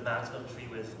claimed that the maximum tree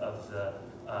width of the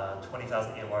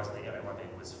 20,000 AMRs in the AMR bank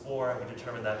was 4. We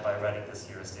determined that by writing this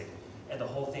heuristic. And the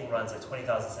whole thing runs at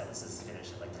 20,000 sentences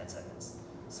finished in like 10 seconds.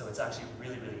 So it's actually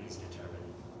really, really easy to determine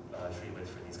tree width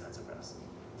for these kinds of graphs.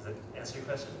 Does that answer your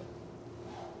question?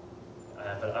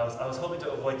 But I was hoping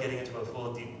to avoid getting into a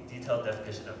full detailed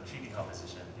definition of tree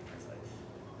decomposition because it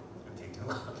would take too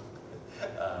long.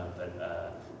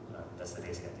 That's the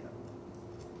basic idea.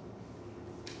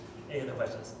 Any other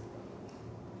questions?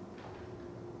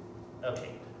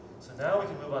 Okay, so now we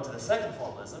can move on to the second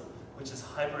formalism, which is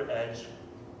Hyperedge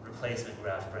replacement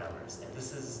graph grammars. And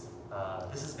this is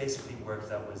basically work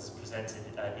that was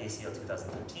presented at ACL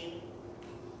 2013.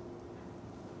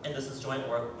 And this is joint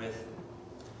work with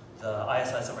the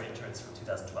ISI summer interns from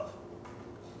 2012.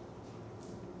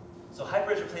 So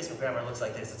Hyperedge replacement grammar looks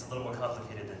like this. It's a little more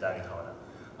complicated than Automata.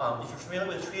 If you're familiar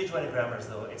with tree-adjoining grammars,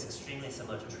 though, it's extremely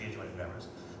similar to tree-adjoining grammars.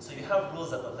 So you have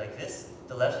rules that look like this.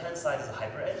 The left-hand side is a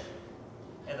hyperedge,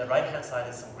 and the right-hand side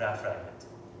is some graph fragment.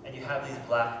 And you have these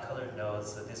black-colored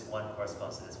nodes, so this one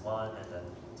corresponds to this one, and the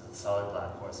solid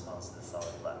black corresponds to the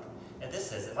solid black. And this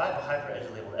says, if I have a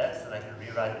hyperedge labeled x, then I can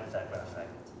rewrite it with that graph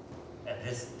fragment. And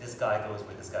this guy goes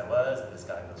where this guy was, and this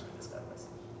guy goes where this guy was.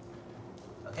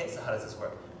 Okay, so how does this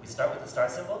work? We start with the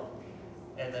start symbol,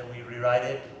 and then we rewrite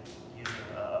it using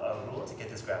a rule to get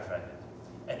this graph fragment.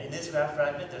 And in this graph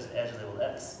fragment, there's an edge labeled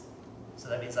x. So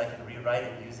that means I can rewrite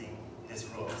it using this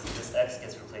rule. So this x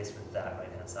gets replaced with that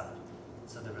right-hand side.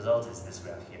 So the result is this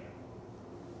graph here.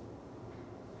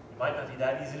 It might not be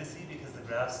that easy to see because the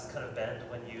graphs kind of bend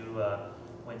when you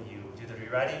do the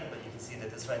rewriting, but you can see that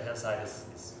this right-hand side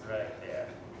is right there.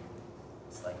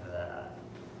 It's like that.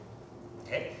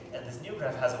 Okay? And this new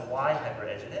graph has a y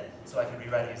hyperedge in it, so I can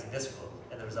rewrite it using this rule,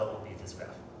 and the result will be this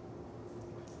graph.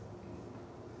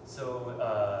 So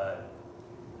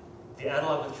the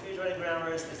analog with tree-adjoining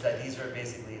grammars is that these are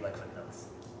basically like footnotes.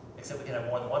 Except we can have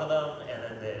more than one of them, and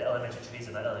then the elementary trees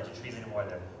are not elementary trees anymore,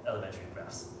 they're elementary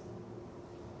graphs.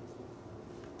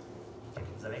 Okay,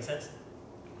 does that make sense?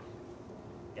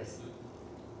 Yes?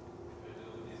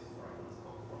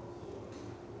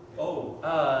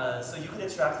 So you could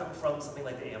extract them from something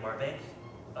like the AMR bank.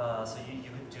 So you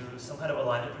could do some kind of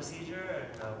alignment procedure.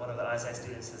 One of the ISI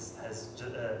students has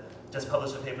just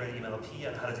published a paper at NLP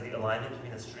on how to do the alignment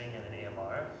between a string and an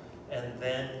AMR. And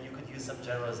then you could use some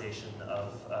generalization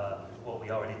of what we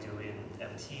already do in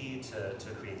MT to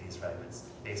create these fragments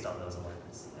based on those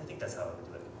alignments. I think that's how I would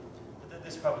do it. But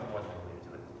there's probably more than one way to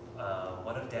do it.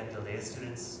 One of Dan Gilday's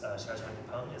students, Xiaochuan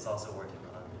Peng, is also working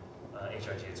on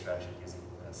HRG extraction using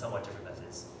somewhat different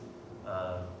methods.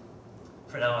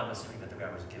 For now, I'm assuming that the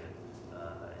grammar is given.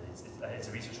 And it's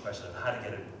a research question of how to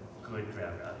get a good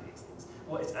grammar out of these things.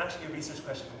 Well, it's actually a research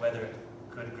question of whether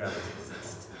good grammars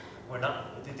exist.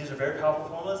 These are very powerful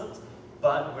formalisms,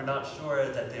 but we're not sure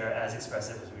that they're as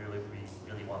expressive as we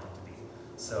really want them to be.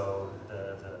 So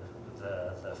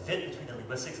the fit between the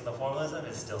linguistics and the formalism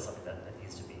is still something that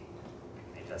needs to be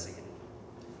investigated.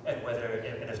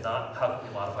 And if not, how can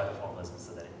we modify the formalism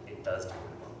so that it does do it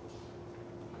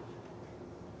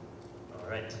well? All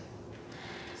right.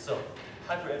 So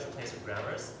hyperedge replacement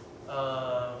grammars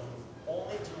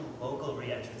only do local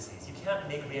reentrancies. You can't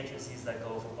make reentrancies that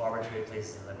go from arbitrary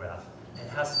places in the graph. It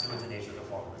has to do with the nature of the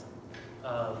formalism.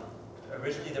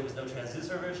 Originally, there was no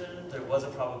transducer version. There was a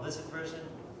probabilistic version.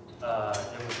 There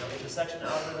was no intersection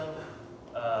algorithm.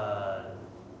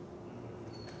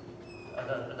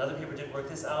 Another paper did work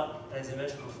this out, and as I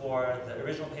mentioned before, the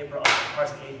original paper on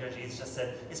parsing HRGs just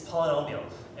said it's polynomial,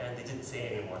 and they didn't say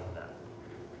any more than that.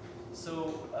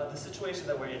 So the situation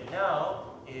that we're in now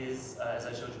is, as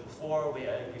I showed you before,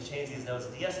 we've changed these nodes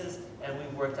to DS's, and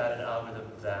we've worked out an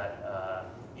algorithm that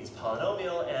is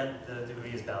polynomial, and the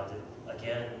degree is bounded.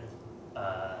 Again,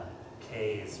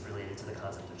 K is related to the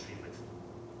concept of tree width.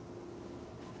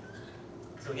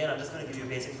 So again, I'm just going to give you a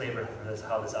basic flavor for this,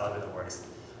 how this algorithm works.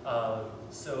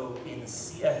 So in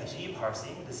CFG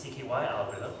parsing, the CKY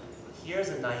algorithm, here's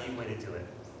a naive way to do it.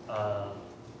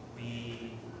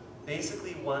 We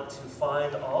basically want to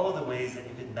find all of the ways that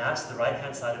you can match the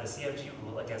right-hand side of a CFG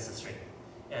rule against a string.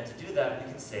 And to do that,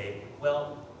 we can say,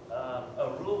 well,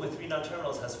 a rule with 3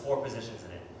 non-terminals has 4 positions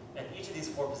in it. And each of these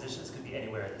 4 positions could be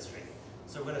anywhere in the string.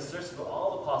 So we're going to search through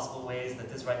all the possible ways that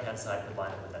this right-hand side could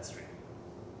line up with that string.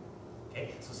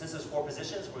 Okay, so since there's 4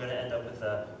 positions, we're going to end up with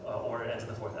the order n to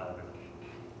the 4th algorithm.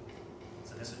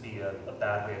 So this would be a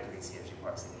bad way of doing CFG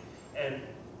parsing. And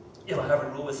if I have a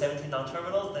rule with 17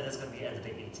 non-terminals, then it's going to be n to the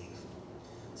 18th.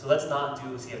 So let's not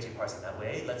do CFG parsing that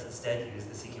way. Let's instead use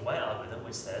the CKY algorithm,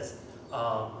 which says,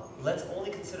 let's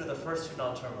only consider the first 2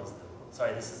 non-terminals.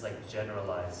 Sorry, this is like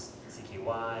generalized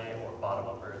CKY or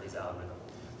bottom-up Early's algorithm.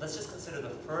 Let's just consider the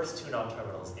first 2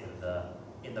 non-terminals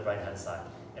in the right-hand side.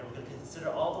 And we're going to consider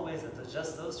all the ways that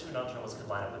just those 2 non-terminals could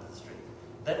line up with the string.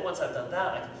 Then once I've done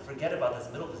that, I can forget about this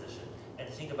middle position and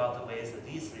think about the ways that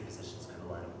these 3 positions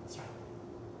could line up with the string.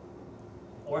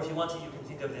 Or if you want to, you can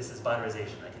think of this as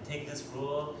binarization. I can take this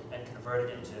rule and convert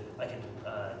it into, I can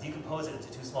decompose it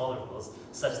into 2 smaller rules,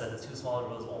 such that the 2 smaller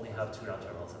rules only have 2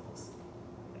 non-terminal symbols.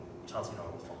 Chomsky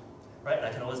normal form. Right? And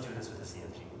I can always do this with the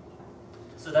CFG.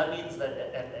 So that means that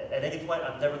at any point,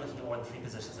 I'm never looking at more than 3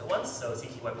 positions at once, so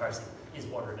CKY parsing is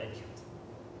order of n cubed.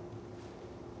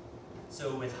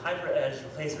 So with Hyperedge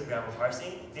replacement grammar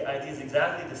parsing, the idea is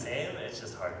exactly the same, it's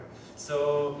just harder.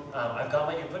 So I've got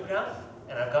my input graph,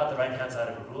 and I've got the right-hand side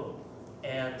of a rule,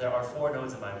 and there are 4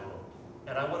 nodes in my rule.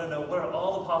 And I want to know what are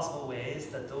all the possible ways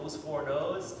that those 4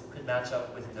 nodes could match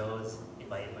up with nodes in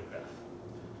my input graph.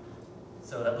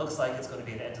 So that looks like it's going to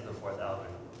be an n to the 4th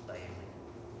algorithm, naively.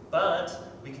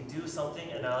 But we can do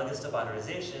something analogous to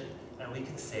binarization, and we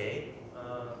can say,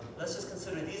 let's just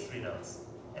consider these 3 nodes.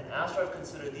 And after I've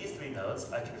considered these 3 nodes,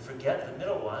 I can forget the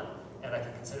middle one, and I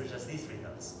can consider just these 3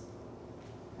 nodes.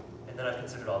 And then I've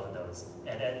considered all the nodes.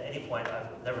 And at any point,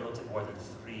 I've never looked at more than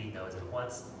 3 nodes at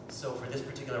once. So for this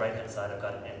particular right-hand side, I've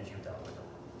got an n cubed algorithm.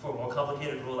 For a more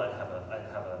complicated rule, I'd have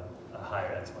a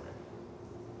higher exponent.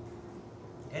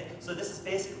 Okay, so this is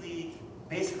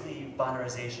basically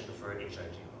binarization for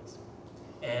HRG rules.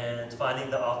 And finding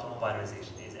the optimal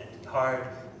binarization is NP hard,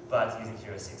 but using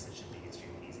heuristics, it should be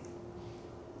extremely easy.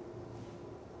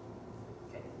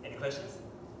 Okay, any questions?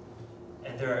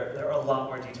 And there are a lot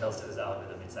more details to this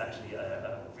algorithm. It's actually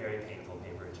a very painful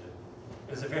paper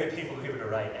it was a very painful paper to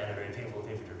write and a very painful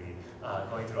paper to read,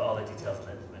 going through all the details of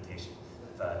the implementation.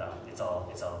 But it's all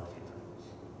in the paper.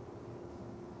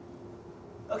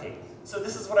 Okay, so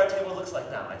this is what our table looks like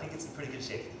now. I think it's in pretty good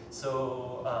shape.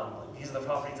 So these are the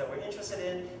properties that we're interested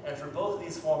in, and for both of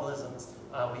these formalisms,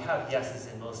 we have yeses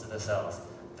in most of the cells.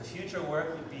 The future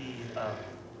work would be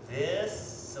this.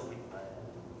 So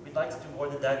we'd like to do more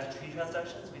than DAG to tree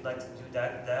transductions. We'd like to do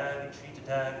DAG, tree to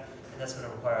DAG, and that's going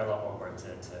to require a lot more work to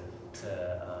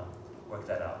work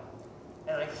that out.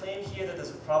 And I claim here that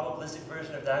there's a probabilistic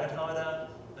version of DAG Automata,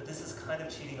 but this is kind of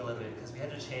cheating a little bit because we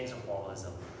had to change the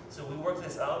formalism. So we worked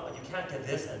this out, but you can't get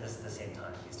this and this at the same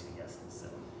time, these 2 yeses. So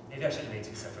maybe I should have made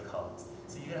 2 separate columns.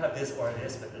 So you can have this or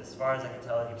this, but as far as I can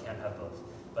tell, you can't have both.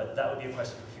 But that would be a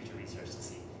question for future research to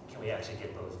see, can we actually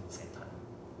get both at the same time?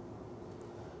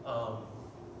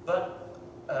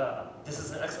 This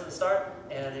is an excellent start,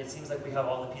 and it seems like we have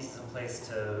all the pieces in place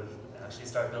to actually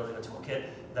start building a toolkit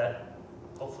that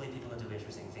hopefully people can do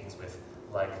interesting things with,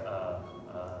 like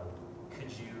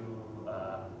could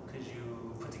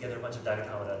you put together a bunch of DAG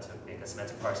automata to make a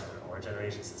semantic parser or a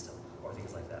generation system or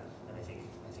things like that? And I think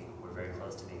we're very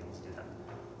close to being able to do that.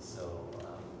 So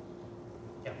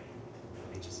yeah, it'll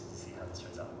be interesting to see how this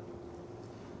turns out.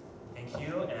 Thank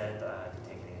you, and I can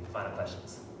take any final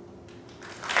questions.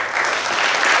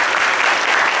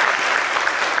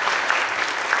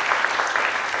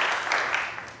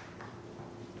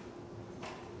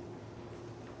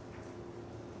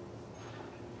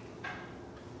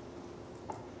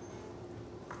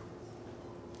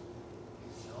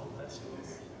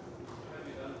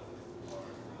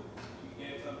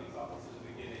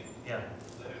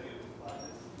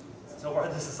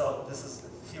 This is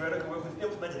theoretical work. We've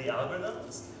implemented the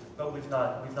algorithms, but we've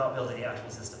not built any actual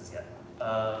systems yet.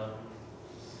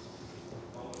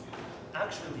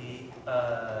 Actually,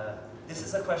 this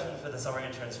is a question for the summer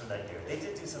interns from that year. They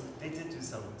did do some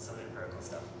empirical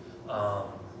stuff.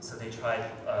 So they tried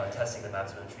testing the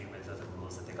maximum tree width of the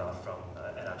rules that they got from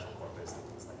an actual corpus and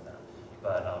things like that.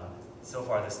 But so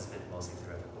far, this has been mostly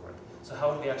theoretical work. So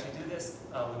how would we actually do this?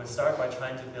 We would start by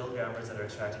trying to build grammars that are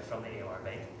extracted from the AMR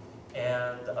bank.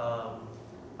 And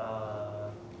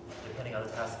depending on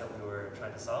the task that we were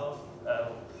trying to solve,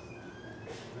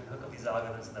 hook up these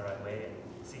algorithms in the right way and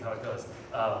see how it goes.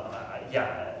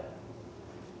 Yeah,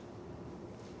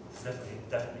 it's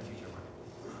definitely future work.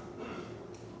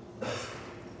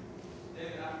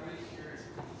 David, I'm really curious.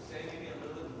 Could you say maybe a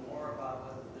little bit more about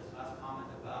what this last comment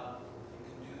about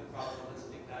you can do the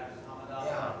probabilistic automata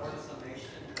or the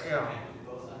summation, but you can't do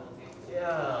both simultaneously?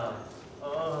 Yeah.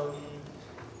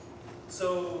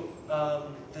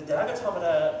 The DAG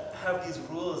automata have these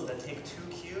rules that take two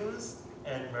queues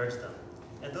and merge them.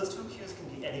 And those two queues can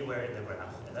be anywhere in the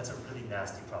graph, and that's a really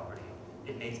nasty property.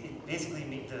 It basically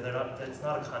means it's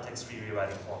not a context-free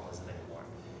rewriting formalism anymore.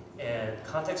 And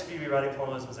context-free rewriting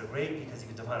formalisms are great because you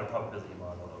can define a probability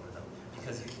model over them.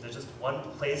 Because there's just one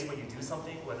place where you do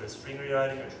something, whether it's string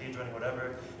rewriting or tree joining,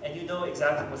 whatever, and you know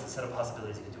exactly what's the set of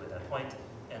possibilities you can do at that point,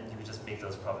 and you just make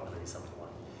those probabilities sum to one.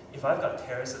 If I've got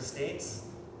pairs of states,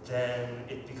 then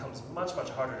it becomes much, much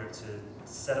harder to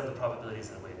set up the probabilities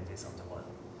in a way that they sum to one.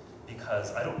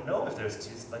 Because I don't know if there's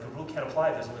two, like a rule can't apply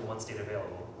if there's only one state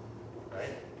available,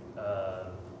 right?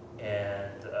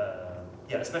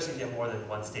 Yeah, especially if you have more than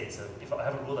one state. So if I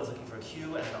have a rule that's looking for a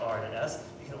Q and an R and an S,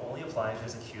 you can only apply if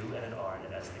there's a Q and an R and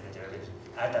an S in the derivation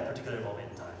at that particular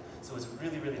moment in time. So it's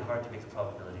really, really hard to make the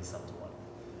probability sum to one.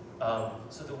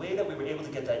 So the way that we were able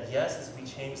to get that yes is we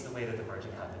changed the way that the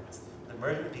merging happens. The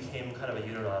merging became kind of a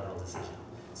unilateral decision.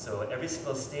 So every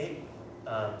single state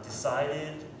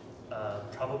decided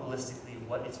probabilistically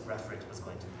what its referent was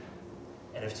going to be.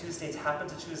 And if two states happen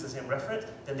to choose the same referent,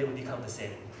 then they would become the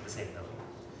same node.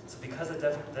 So because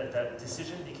that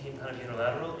decision became kind of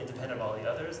unilateral, independent of all the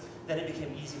others, then it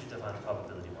became easy to define a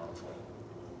probability model for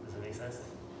it. Does that make sense?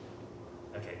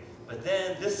 Okay, but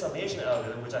then this summation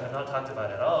algorithm, which I have not talked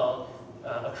about at all,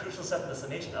 a crucial step in the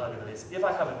summation algorithm is if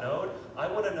I have a node, I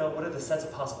want to know what are the sets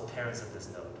of possible parents of this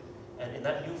node. And in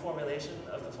that new formulation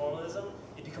of the formalism,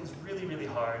 it becomes really, really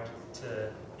hard to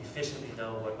efficiently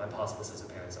know what my possible sets of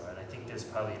parents are. And I think there's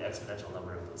probably an exponential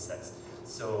number of those sets.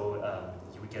 So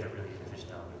you would get a really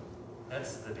inefficient algorithm.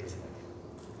 That's the basic idea.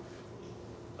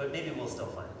 But maybe we'll still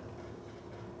find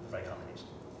the right combination.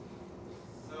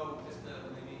 So just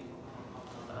maybe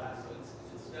on that, so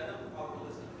instead of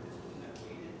probabilistic, it's looking at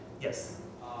weighted? Yes,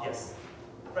 yes.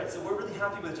 Right, so we're really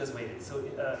happy with just weighted. So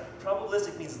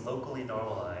probabilistic means locally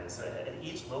normalized. So at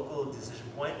each local decision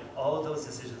point, all of those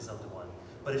decisions sum to one.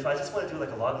 But if I just want to do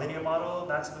like a log linear model,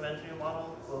 maximum entry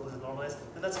model, globally normalized,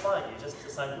 then that's fine. You just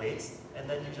assign weights, and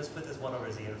then you just put this 1 over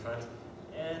z in front.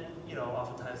 And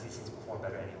oftentimes these things perform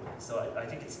better anyway. So I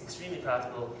think it's extremely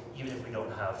practical, even if we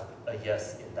don't have a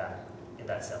yes in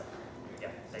that cell. Yeah,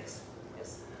 thanks.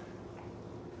 Yes.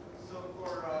 So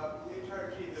for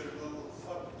HRG, there's a little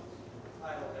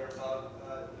subtitle there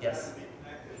about yes. to be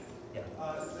connected.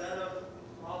 Yeah. Is that a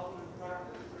problem in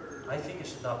practice, or? I think it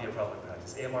should not be a problem in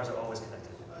practice. AMRs are always connected.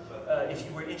 If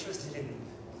you were interested in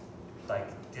like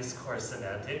discourse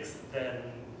semantics,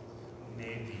 then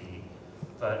maybe.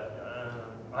 But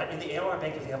in the AMR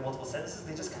bank, if they have multiple sentences,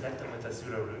 they just connect them with a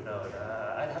pseudo root node.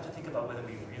 I'd have to think about whether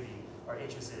we really are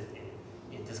interested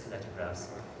in disconnected graphs.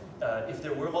 If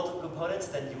there were multiple components,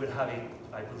 then you would have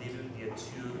I believe it would be a 2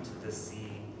 to the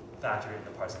C factor in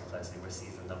the parsing complexity, where C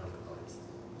is the number of components.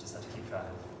 You just have to keep track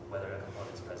of whether a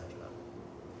component is present or not.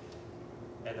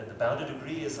 And then the bounded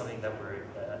degree is something that we're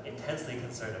intensely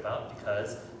concerned about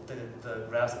because the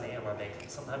graphs in the AMR bank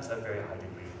sometimes have very high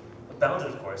degree. Bounded,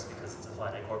 of course, because it's a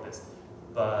finite corpus.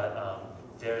 But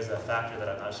there's a factor that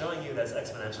I'm not showing you that's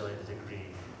exponential in the degree,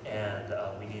 and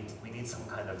we need some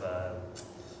kind of a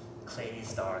Kleene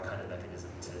star kind of mechanism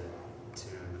to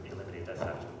eliminate that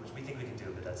factor, which we think we can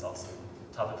do, but that's also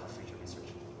a topic for future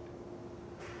research.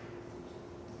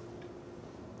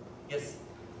 Yes?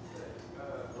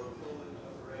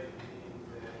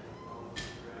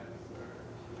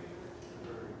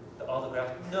 All the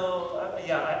graphs? No,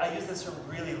 I use this term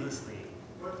really loosely.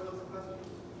 What was the question?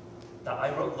 Now,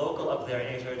 I wrote local up there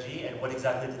in HRG, and what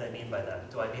exactly did I mean by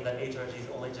that? Do I mean that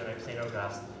HRGs only generate planar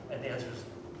graphs? And the answer is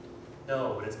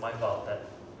no, but it's my fault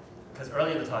because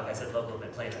earlier in the talk I said local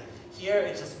meant planar. Here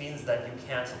it just means that you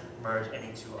can't merge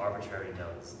any two arbitrary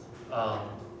nodes.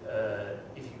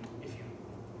 Maybe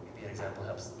an example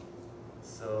helps.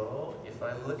 So if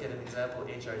I look at an example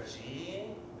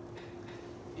HRG,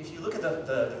 if you look at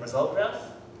the result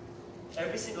graph,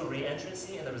 every single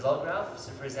reentrancy in the result graph,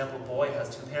 so for example, boy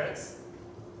has 2 parents,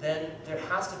 then there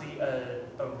has to be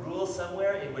a rule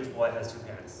somewhere in which boy has 2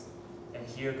 parents. And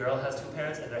here girl has 2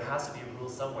 parents, and there has to be a rule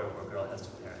somewhere where girl has 2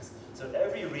 parents. So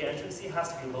every reentrancy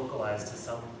has to be localized to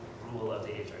some rule of the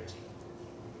HRG.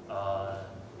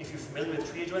 If you're familiar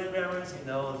with tree adjoining grammars, you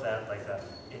know that like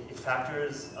it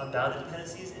factors unbounded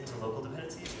dependencies into local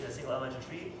dependencies in a single elementary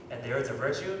tree, and there it's a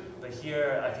virtue, but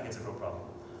here I think it's a real problem.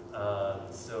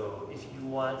 So if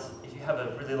you have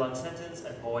a really long sentence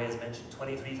and boy is mentioned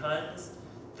 23 times,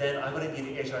 then I'm going to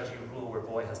need an HRG rule where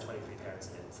boy has 23 parents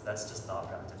in it. So that's just not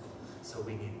practical. So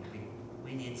we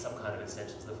need some kind of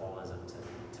extension to the formalism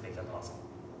to make that possible.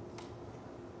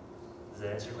 Does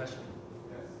that answer your question?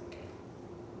 Yes. Okay.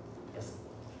 Yes?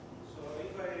 So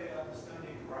if I understand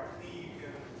it correctly, you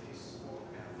can this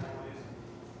kind of formalism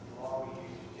allow you to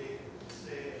take,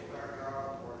 say, a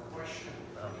paragraph or a question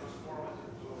and transform it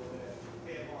into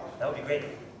the AMR. That would be great.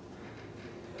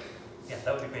 Yeah,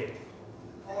 that would be great.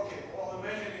 Okay, well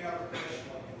imagine you have a question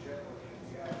like in general,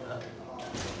 you have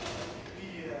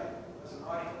Wikipedia as an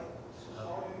article. So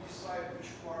how do you decide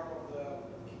which part of the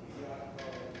Wikipedia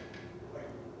article,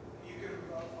 like you can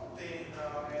obtain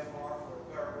AMR for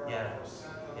a paragraph or a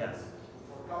sentence,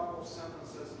 for a couple of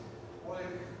sentences.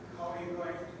 How are you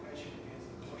going to match it against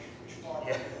the question? Which part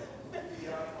of the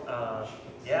Wikipedia article?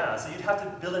 Yeah, so you'd have to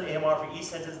build an AMR for each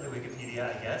sentence in the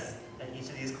Wikipedia, I guess. And each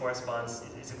of these corresponds,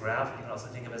 it's a graph, you can also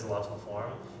think of it as a logical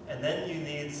form. And then you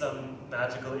need some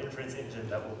magical inference engine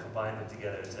that will combine them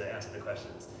together to answer the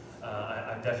questions.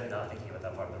 I'm definitely not thinking about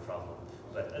that part of the problem.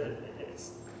 But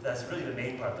that's really the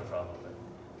main part of the problem. But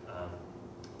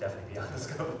definitely beyond the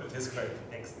scope of this course.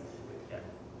 Thanks. Yeah.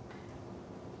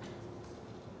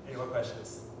 Any more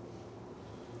questions?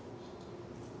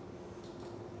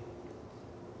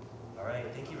 All right,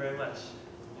 thank you very much.